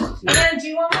 Stop. Anne, do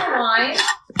you want more wine?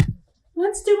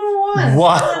 Let's do more wine.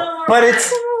 Wow, but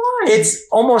it's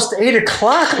almost 8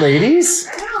 o'clock, ladies.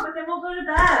 No, but then we'll go to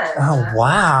bed. Oh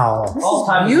wow, This All is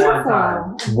time is one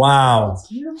beautiful. wow. It's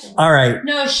beautiful. All right,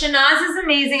 No, Shanaz is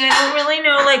amazing. I don't really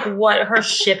know like what her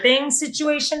shipping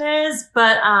situation is,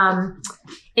 but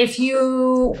if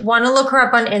you want to look her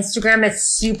up on Instagram, it's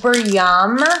Super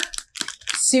Yum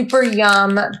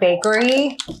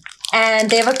Bakery. And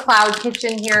they have a cloud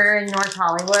kitchen here in North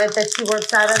Hollywood that she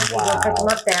works out of. So we'll pick them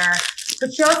up there.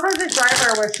 But she also has a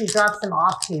driver where she drops them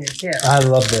off to you too. I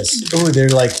love this. Oh, they're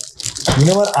like, you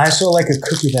know what? I also like a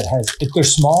cookie that has. They're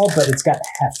small, but it's got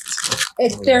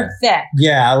heft. They're thick.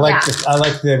 Yeah, I like Yeah. the. I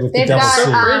like the with the They've double got,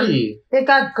 C. Pretty. They've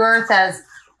got girth, as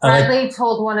I like- Bradley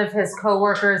told one of his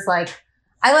coworkers, like,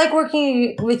 I like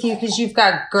working with you because you've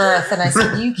got girth. And I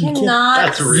said, you cannot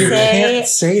That's rude. You say can't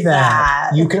say that.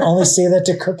 that. You can only say that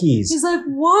to cookies. He's like,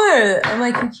 what? I'm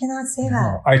like, you cannot say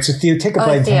that. All right, so Theo, take a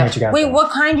bite and tell me Theo. what you got. Wait, there.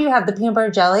 what kind do you have? The peanut butter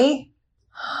jelly?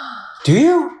 Do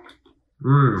you?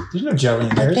 Mm. There's no jelly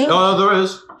in there. think- Oh, there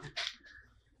is.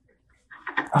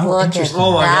 Oh, Look at interesting.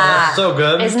 Oh my god, that. that's so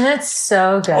good. Isn't it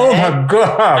so good? Oh my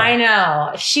god! I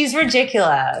know. She's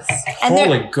ridiculous. And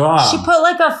Holy god! she put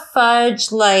like a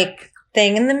fudge like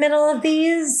thing in the middle of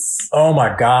these. Oh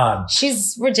my god!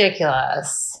 She's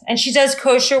ridiculous. And she does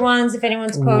kosher ones if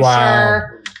anyone's kosher. Wow.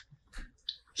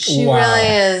 She Wow. really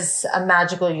is a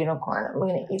magical unicorn. I'm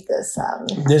going to eat this.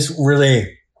 This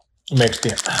really makes the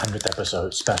 100th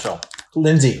episode special.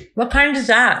 Lindsay, What kind is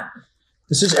that?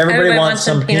 this is everybody wants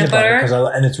some peanut butter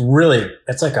and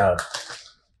it's like a.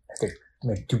 I could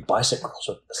make 2 bicycles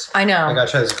with this. I know. I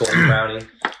gotta try this golden brownie.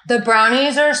 The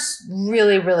brownies are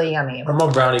really, really yummy. I'm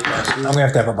a brownie person. I'm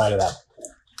gonna have a bite of that.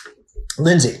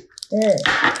 Lindsay,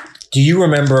 do you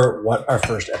remember what our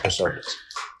first episode is?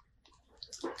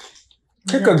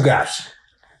 Take a guess.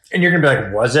 And you're gonna be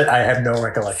like, was it? I have no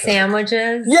recollection.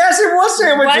 Sandwiches? Yes, it was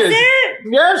sandwiches. Was it?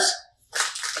 Yes.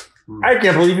 I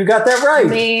can't believe you got that right.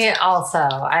 Me also.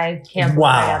 I can't believe Wow.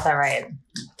 I got that right.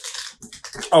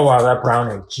 Oh wow, that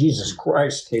brownie. Jesus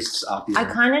Christ. Tastes I opulent.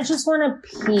 kind of just want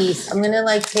a piece. I'm going to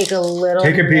like take a little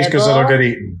Take a piece because nibble. it'll get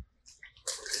eaten.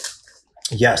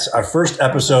 Yes, our first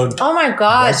episode. Oh my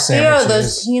God. Rice Theo, sandwiches.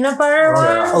 those peanut butter Oh,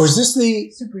 yeah. ones? Oh, is this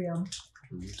the? Super yum.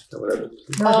 Whatever.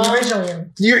 No, the original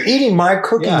yum. You're eating my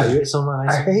cookie. Yeah, you ate some of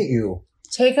I hate you.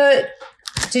 Take a.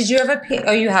 Did you have a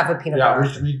oh, you have a peanut butter.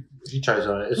 he tries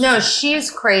on it. No,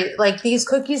 she's crazy. Like these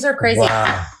cookies are crazy.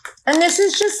 Wow. And this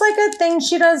is just like a thing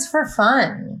she does for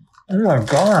fun. Oh my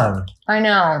god. I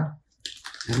know.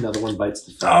 Another one bites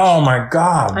the flesh. Oh my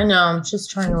god. I know. I'm just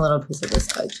trying a little piece of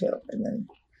this guy too. And then.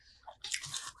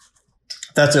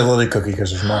 That's a Lily cookie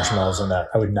because there's marshmallows in that.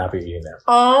 I would not be eating that.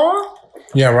 Oh,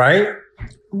 Yeah, right?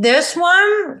 this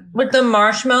one with the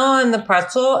marshmallow and the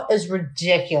pretzel is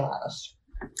ridiculous.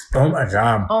 Oh my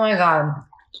god. Oh my God.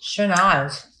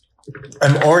 Shanaz.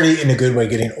 I'm already in a good way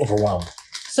getting overwhelmed.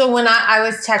 So when I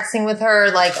was texting with her,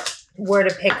 like where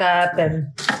to pick up and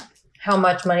how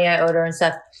much money I owed her and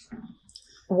stuff,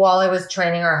 while I was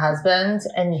training her husband,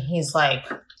 and he's like,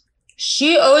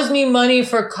 she owes me money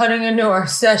for cutting into our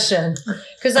session.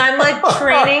 Because I'm like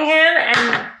training him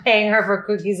and paying her for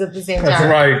cookies at the same time. That's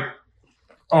right.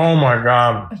 Oh my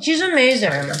God. She's amazing.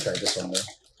 Try this one there.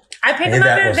 I pick Hey, him up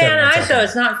that in was Van that Nuys, so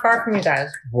it's not far from you guys.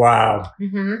 Wow.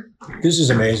 hmm This is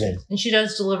amazing. And she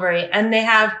does delivery. And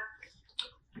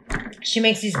she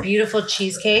makes these beautiful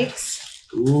cheesecakes.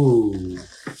 Ooh.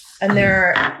 And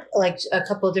there are like a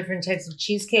couple of different types of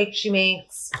cheesecake she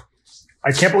makes.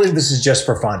 I can't believe this is just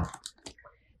for fun.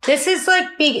 This is like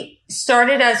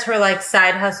started as her like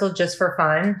side hustle just for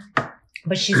fun,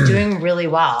 but she's doing really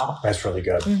well. That's really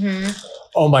good. hmm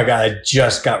Oh my God, I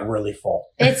just got really full.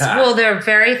 Well, they're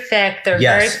very thick. They're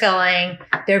Yes. very filling.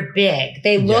 They're big.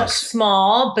 They look Yes.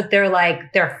 small, but they're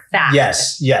fat.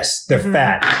 Yes, they're Mhm.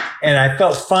 fat. And I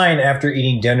felt fine after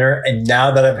eating dinner. And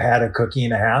now that I've had a cookie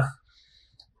and a half,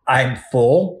 I'm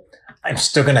full. I'm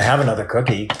still going to have another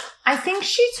cookie. I think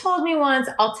she told me once,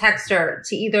 I'll text her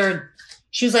to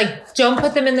she was like, don't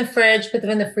put them in the fridge, put them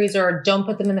in the freezer, or don't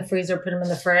put them in the freezer, put them in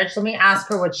the fridge. Let me ask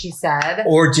her what she said.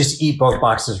 Or just eat both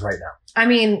boxes right now. I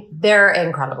mean, they're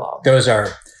incredible. Those are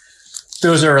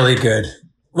really good.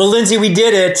 Well, Lindsay, we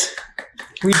did it.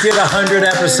 We did 100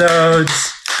 episodes.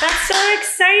 That's so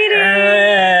exciting.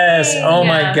 Yes. Oh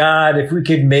my Yeah. God. If we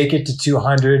could make it to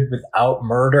 200 without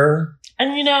murder.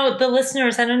 And the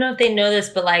listeners, I don't know if they know this,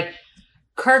 but like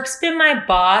Kirk's been my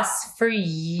boss for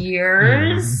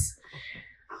years.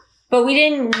 But we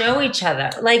didn't know each other.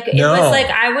 Like it No. was like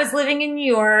I was living in New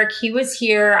York, he was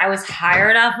here. I was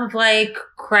hired off of like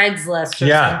Craigslist or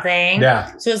something.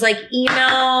 Yeah. So it was like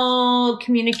email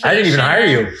communication. I didn't even hire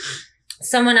you.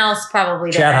 Someone else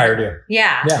probably did. Chad hired you.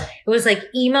 Yeah. Yeah. It was like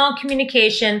email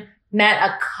communication, met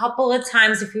a couple of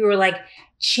times if we were like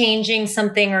changing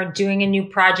something or doing a new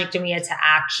project and we had to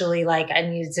actually I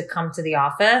needed to come to the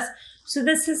office. So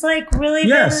this is like really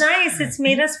Yes. been nice. It's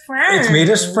made us friends. It's made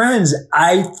us friends.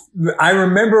 I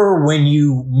remember when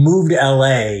you moved to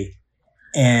LA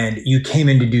and you came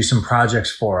in to do some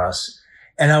projects for us.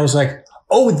 And I was like,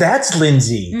 oh, that's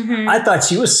Lindsay. Mhm. I thought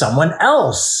she was someone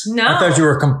else. No. I thought you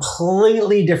were a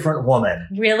completely different woman.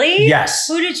 Really? Yes.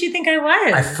 Who did you think I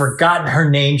was? I've forgotten her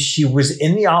name. She was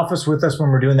in the office with us when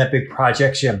we were doing that big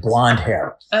project. She had blonde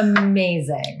hair.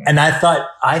 Amazing. And I thought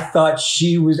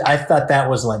that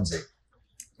was Lindsay.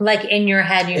 Like in your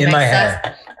head, you In mixed my us.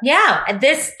 head. Yeah.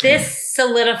 This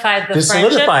solidified the This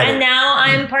friendship. solidified it. And now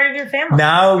I'm part of your family.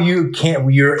 Now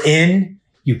you're in,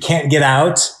 you can't get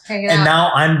out. Check it And out.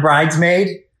 now I'm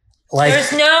bridesmaid. Like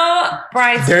There's no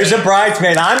bridesmaid. there's a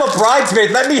bridesmaid. I'm a bridesmaid.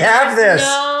 Let me have this.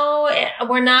 No,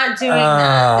 we're not doing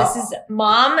that. This is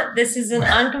Mom. This is an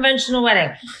unconventional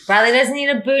wedding. Riley doesn't need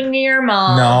a boutonniere,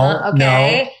 Mom. No,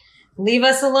 Okay. Leave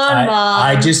us alone, Mom.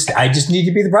 I just need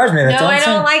to be the bridesmaid. That's No, all I'm I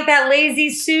don't saying. like that lazy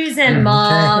Susan, Okay.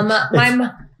 Mom.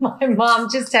 My mom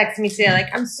just texted me today, like,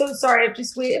 I'm so sorry. I've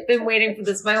been waiting for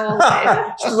this my whole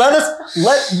life.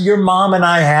 Let your mom and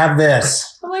I have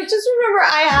this. I'm like, just remember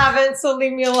I haven't, so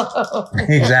leave me alone.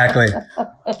 Exactly.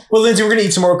 Well, Lindsay, we're gonna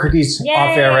eat some more cookies Yay.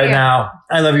 off air right now.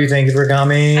 I love you. Thank you for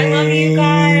coming. I love you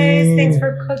guys. Thanks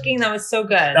for cooking. That was so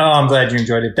good. Oh, I'm glad you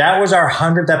enjoyed it. That was our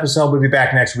 100th episode. We'll be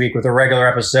back next week with a regular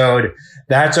episode.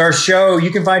 That's our show.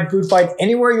 You can find Food Fight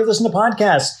anywhere you listen to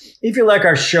podcasts. If you like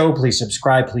our show, please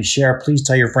subscribe, please share, please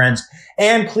tell your friends,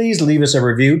 and please leave us a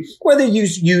review. Whether you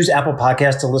use Apple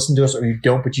Podcasts to listen to us or you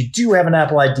don't, but you do have an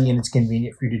Apple ID and it's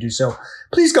convenient for you to do so,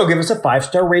 please go give us a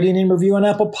 5-star rating and review on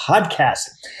Apple Podcasts.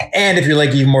 And if you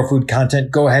like even more food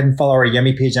content, go ahead and follow our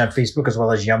Yummy page on Facebook as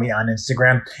well as Yummy on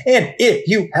Instagram. And if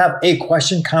you have a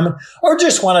question, comment, or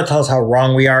just want to tell us how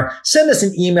wrong we are, send us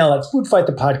an email at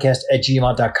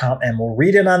foodfightthepodcast@gmail.com and we'll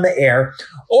read it on the air.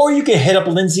 Or you can hit up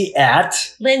Lindsay at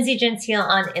Lindsay Gentile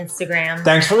on Instagram.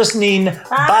 Thanks for listening.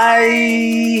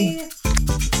 Bye.